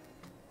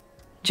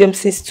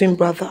 James's twin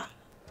brother,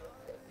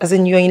 as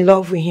in you're in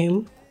love with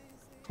him.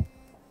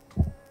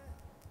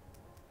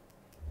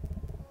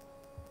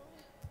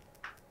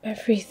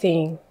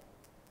 Everything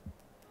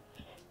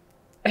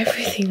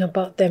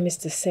about them is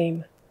the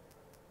same.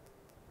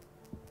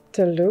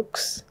 The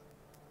looks,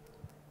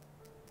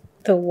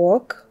 the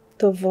walk,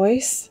 the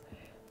voice,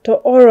 the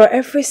aura,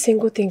 every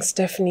single thing,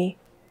 Stephanie.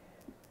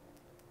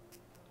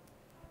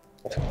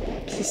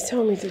 Please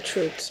tell me the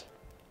truth.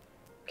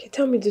 Okay,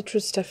 tell me the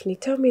truth, Stephanie.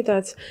 Tell me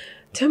that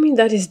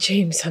is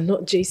James and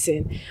not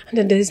Jason. And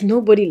that there's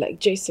nobody like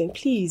Jason,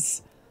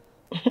 please.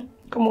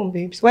 Come on,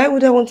 babes. Why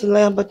would I want to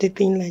lie about a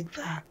thing like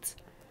that?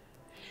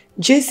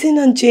 Jason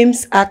and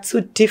James are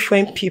two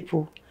different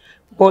people,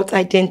 but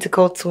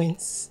identical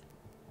twins.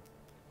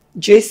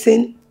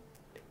 Jason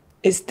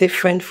is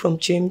different from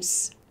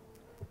James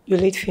your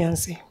late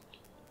fiancé.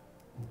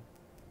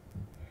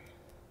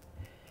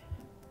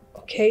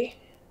 Okay?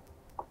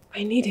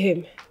 I need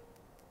him.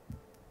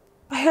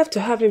 I have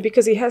to have him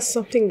because he has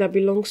something that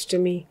belongs to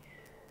me.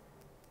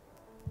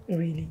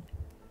 Really?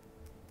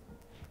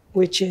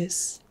 Which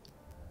is?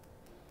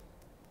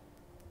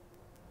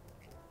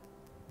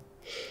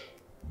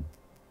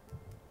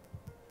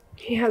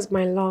 He has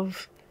my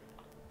love,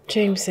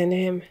 James, and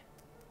him.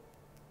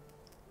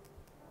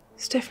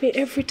 Stephanie,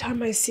 every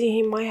time I see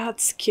him, my heart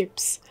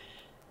skips.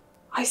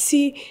 I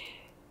see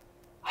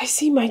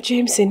my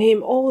James in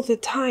him all the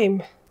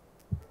time.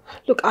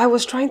 Look, I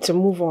was trying to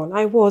move on.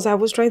 I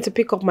was trying to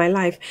pick up my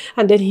life,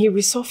 and then he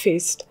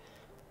resurfaced.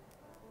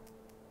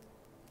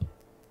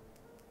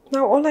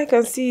 Now all I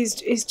can see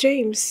is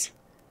James.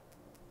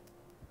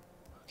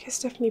 Okay,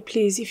 Stephanie,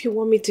 please, if you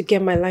want me to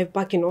get my life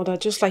back in order,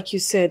 just like you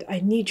said, I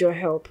need your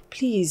help.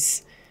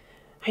 Please.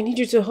 I need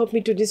you to help me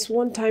do this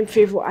one-time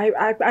favor.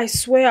 I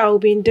swear I'll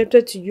be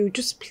indebted to you.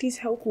 Just please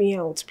help me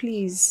out,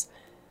 please.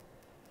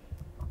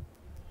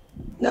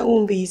 That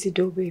won't be easy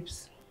though,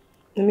 babes.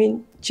 I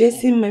mean,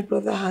 Jason, my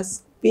brother,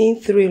 has been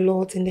through a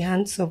lot in the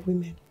hands of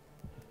women.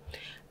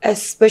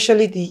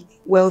 Especially the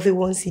wealthy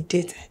ones he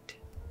dated.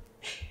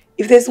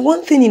 If there's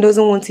one thing he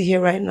doesn't want to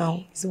hear right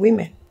now, it's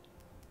women.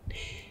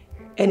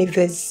 And if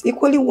there's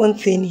equally one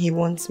thing he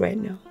wants right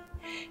now,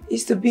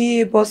 it's to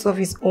be a boss of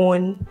his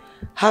own,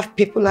 have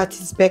people at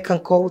his beck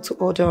and call to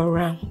order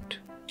around,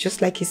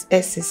 just like his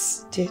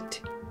exes did.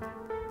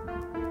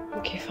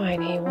 Okay,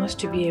 fine. He wants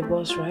to be a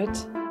boss,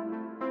 right?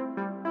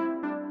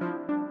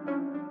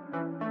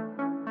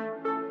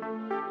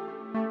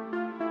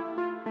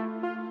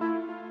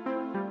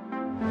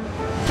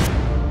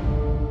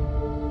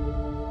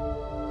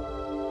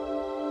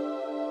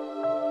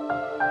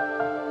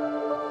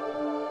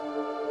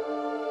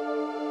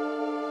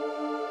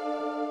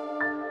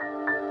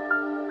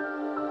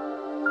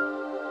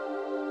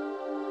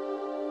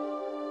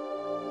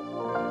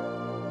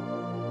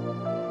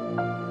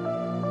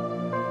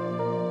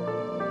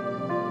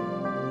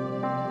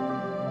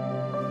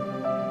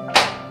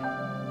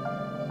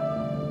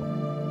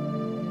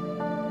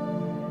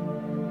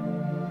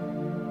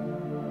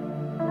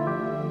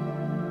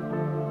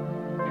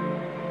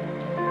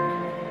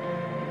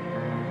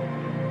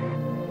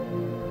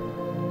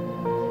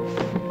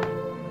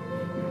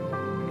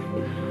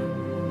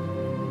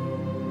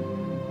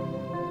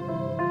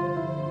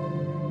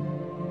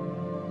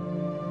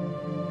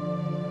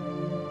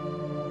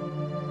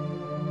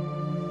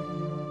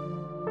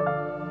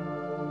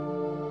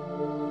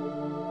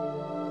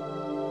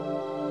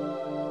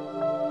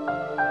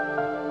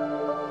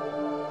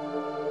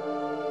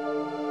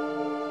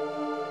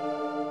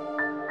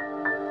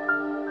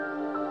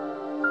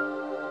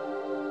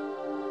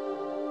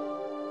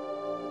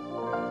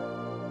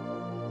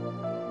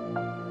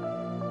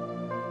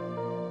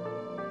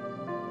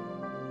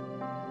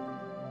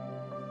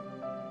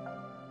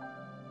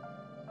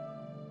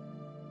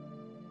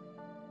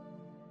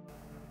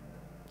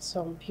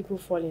 Some people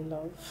fall in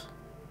love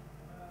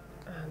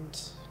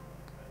and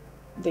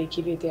they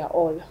give it their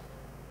all.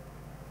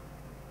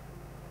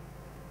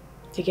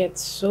 They get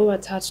so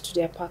attached to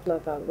their partner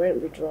that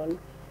when withdrawn,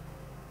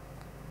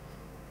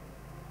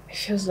 it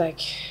feels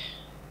like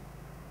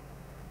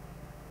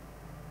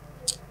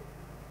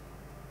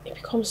it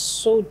becomes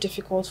so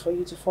difficult for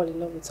you to fall in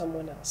love with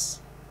someone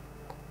else.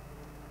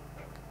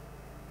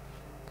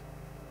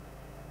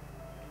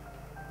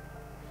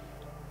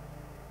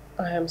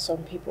 I am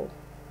some people.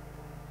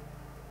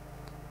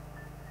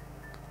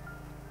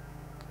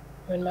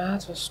 When my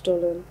heart was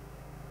stolen,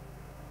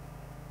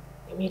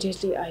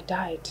 immediately I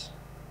died.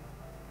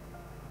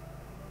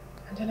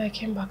 And then I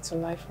came back to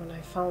life when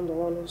I found the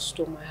one who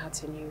stole my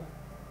heart in you.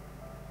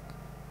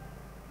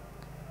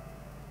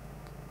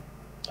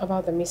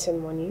 About the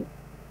missing money,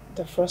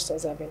 the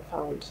fraudsters have been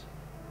found.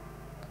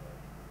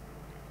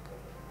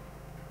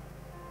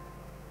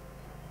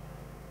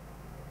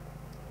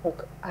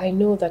 Look, I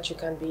know that you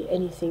can be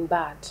anything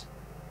bad,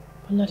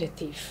 but not a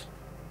thief.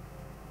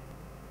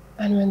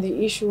 And when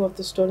the issue of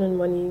the stolen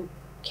money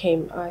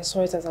came, I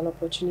saw it as an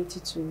opportunity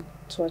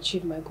to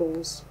achieve my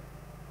goals.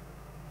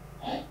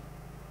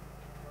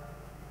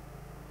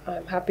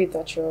 I'm happy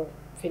that you're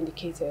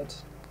vindicated.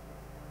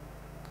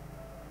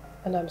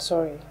 And I'm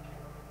sorry.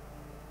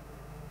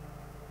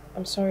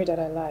 I'm sorry that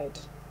I lied.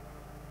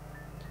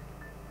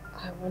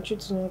 I want you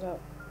to know that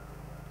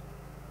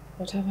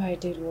whatever I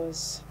did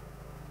was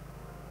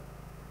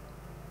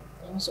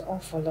all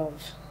for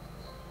love.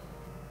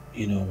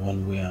 You know,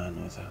 one way or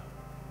another,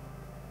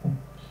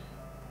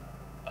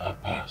 our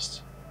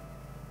past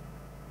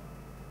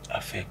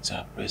affects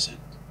our present.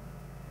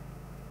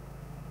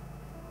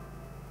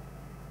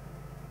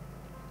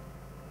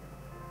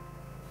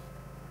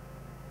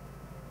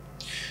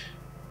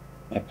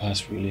 My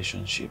past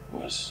relationship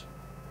was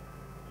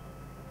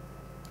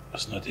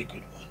not a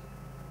good one.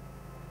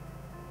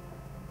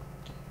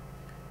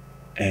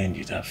 And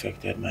it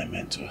affected my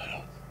mental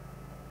health.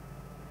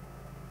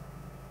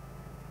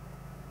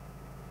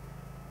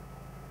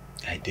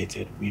 I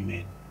dated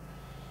women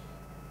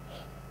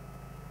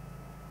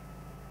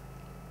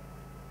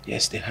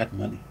Yes, they had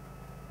money.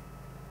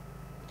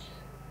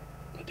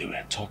 But they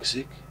were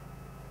toxic.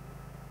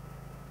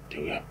 They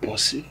were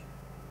bossy.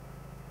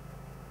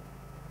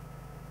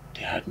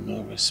 They had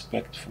no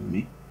respect for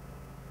me.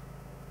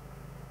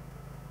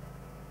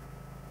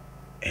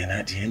 And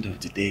at the end of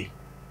the day,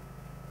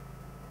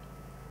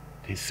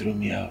 they threw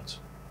me out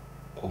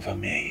over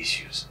mere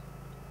issues.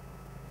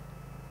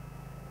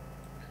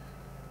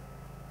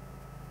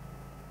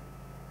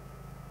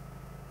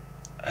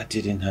 I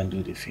didn't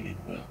handle the feeling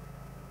well.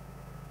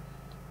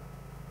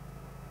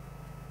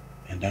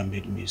 And that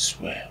made me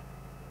swear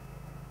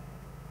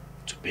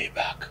to pay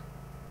back.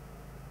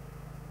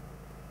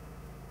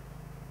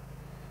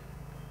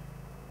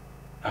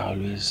 I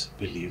always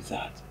believe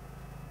that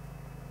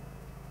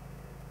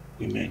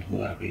women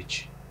who are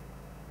rich,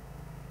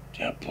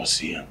 they are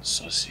bossy and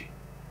saucy.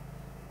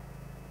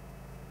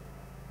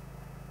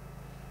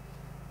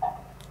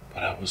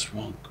 But I was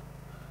wrong.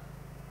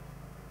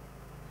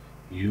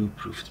 You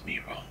proved me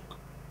wrong.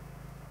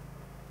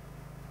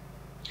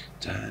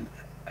 Dan,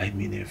 I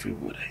mean every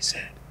word I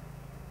said.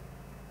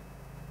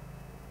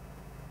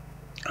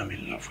 I'm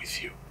in love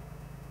with you.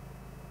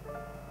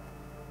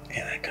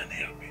 And I can't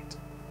help it.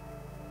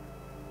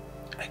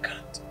 I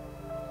can't.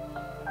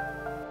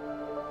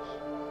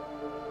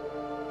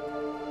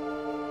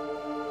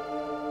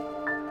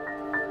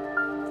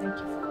 Thank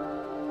you.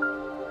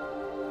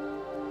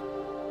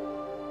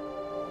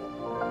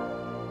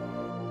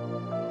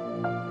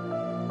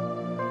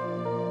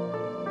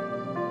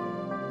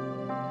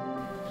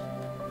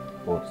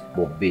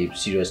 But babe,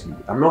 seriously,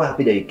 I'm not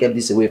happy that you kept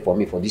this away from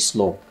me for this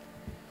long.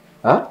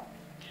 Huh?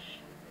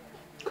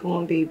 Come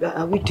on, babe.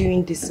 Are we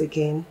doing this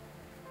again?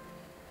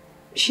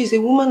 She's a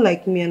woman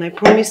like me and I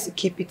promise to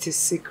keep it a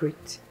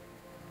secret.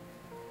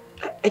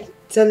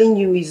 Telling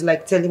you is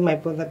like telling my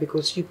brother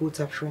because you both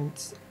are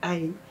friends.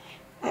 I'm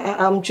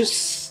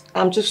just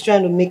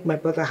trying to make my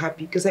brother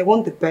happy because I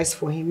want the best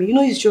for him. You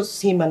know, it's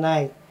just him and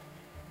I.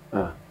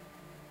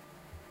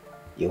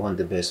 You want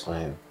the best for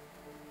him?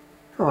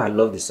 Oh, I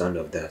love the sound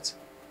of that.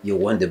 You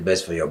want the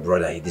best for your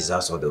brother, he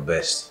deserves all the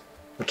best.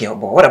 Okay, but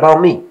what about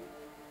me?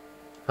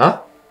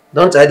 Huh?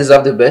 Don't I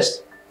deserve the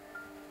best?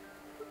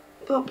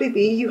 Well,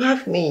 baby, you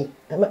have me.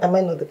 Am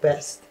I not the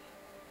best?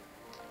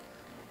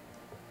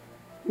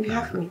 You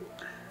have me.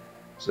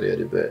 So you're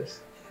the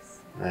best?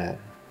 Yes.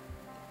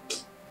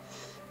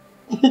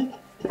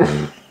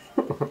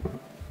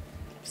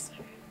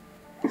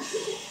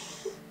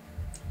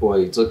 Well,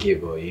 it's okay,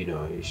 but you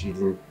know, you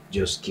shouldn't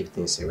just keep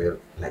things away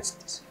like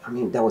this. I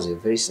mean, that was a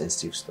very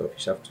sensitive stuff. You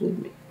should have told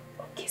me.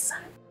 Okay, sir.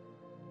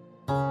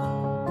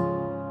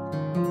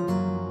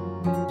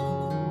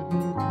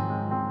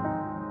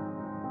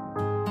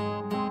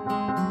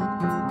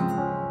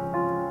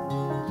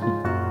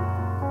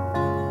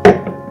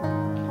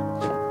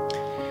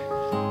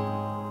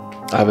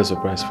 I have a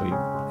surprise for you.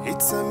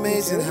 It's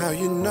amazing how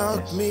you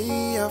knock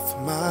me off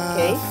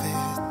my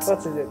feet. What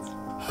is it?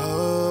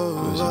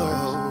 Oh,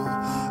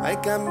 I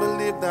can't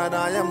believe that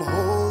I am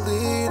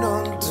holding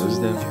on to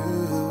you.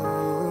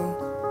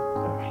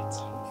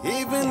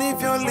 Even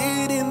if you're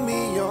leading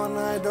me on,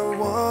 I don't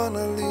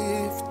wanna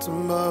leave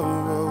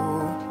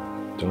tomorrow.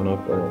 Don't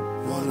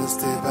open. Wanna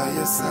stay by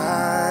your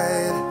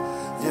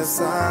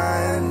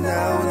side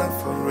now and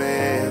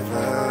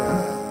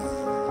forever.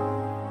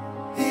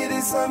 It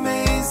is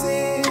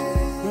amazing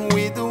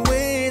with the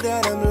way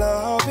that I'm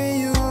loving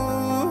you.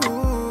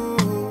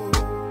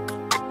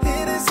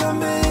 It is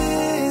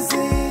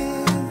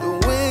amazing the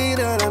way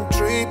that I'm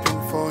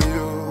tripping for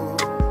you,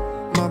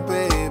 my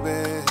baby.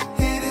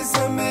 It is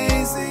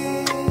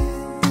amazing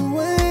the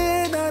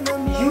way that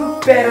I'm loving you.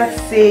 You better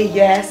say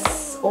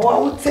yes or I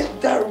will take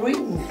that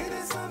ring.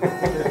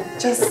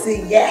 Just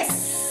say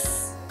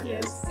yes.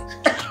 Yes.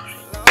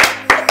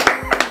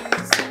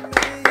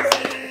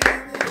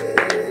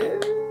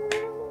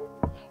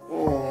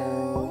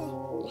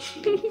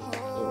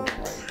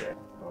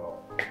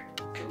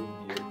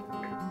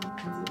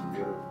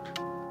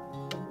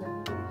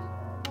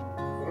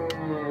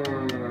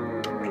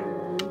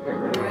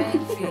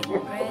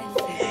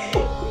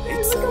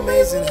 It's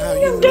amazing how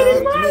you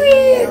knock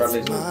me off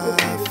my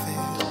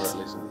feet.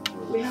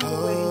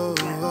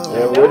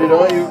 Yeah, wait it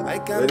on you. I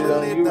can't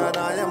believe that I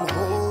am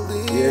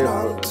holding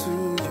on to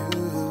you.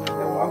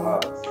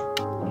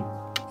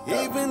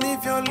 Even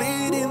if you're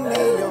leading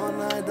me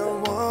on, I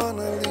don't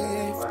wanna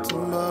leave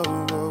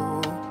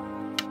tomorrow.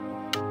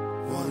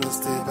 Wanna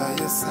stay by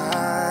your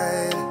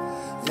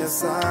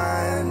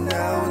side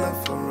now and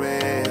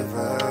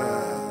forever.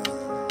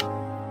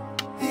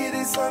 It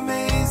is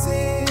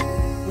amazing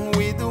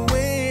with the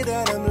way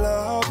that I'm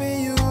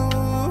loving you.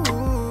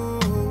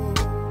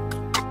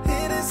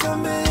 It is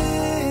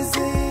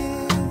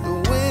amazing the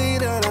way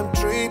that I'm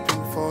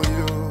tripping for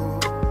you,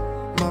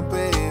 my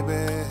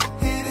baby.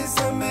 It is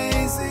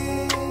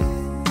amazing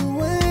the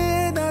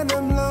way that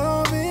I'm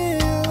loving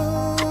you.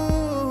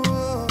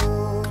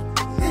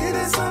 It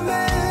is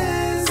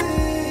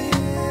amazing.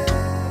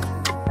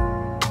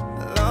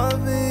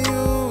 Loving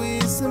you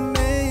is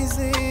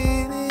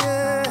amazing,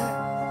 yeah.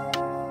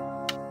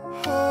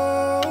 Oh.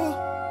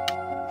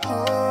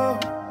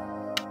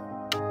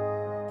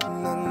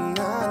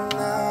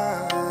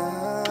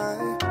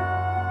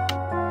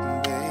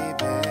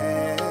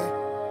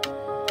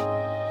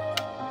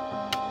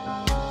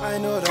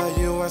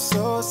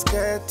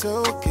 scared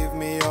to give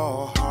me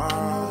your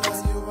heart.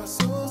 You are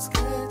so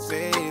scared,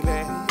 baby.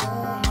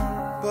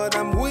 But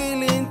I'm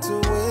willing to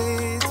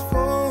wait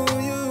for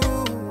you.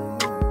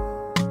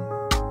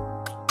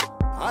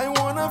 I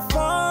wanna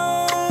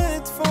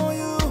fight for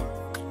you.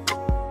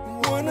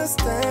 Wanna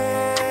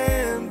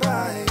stand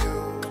by you.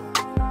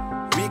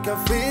 We can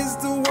face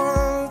the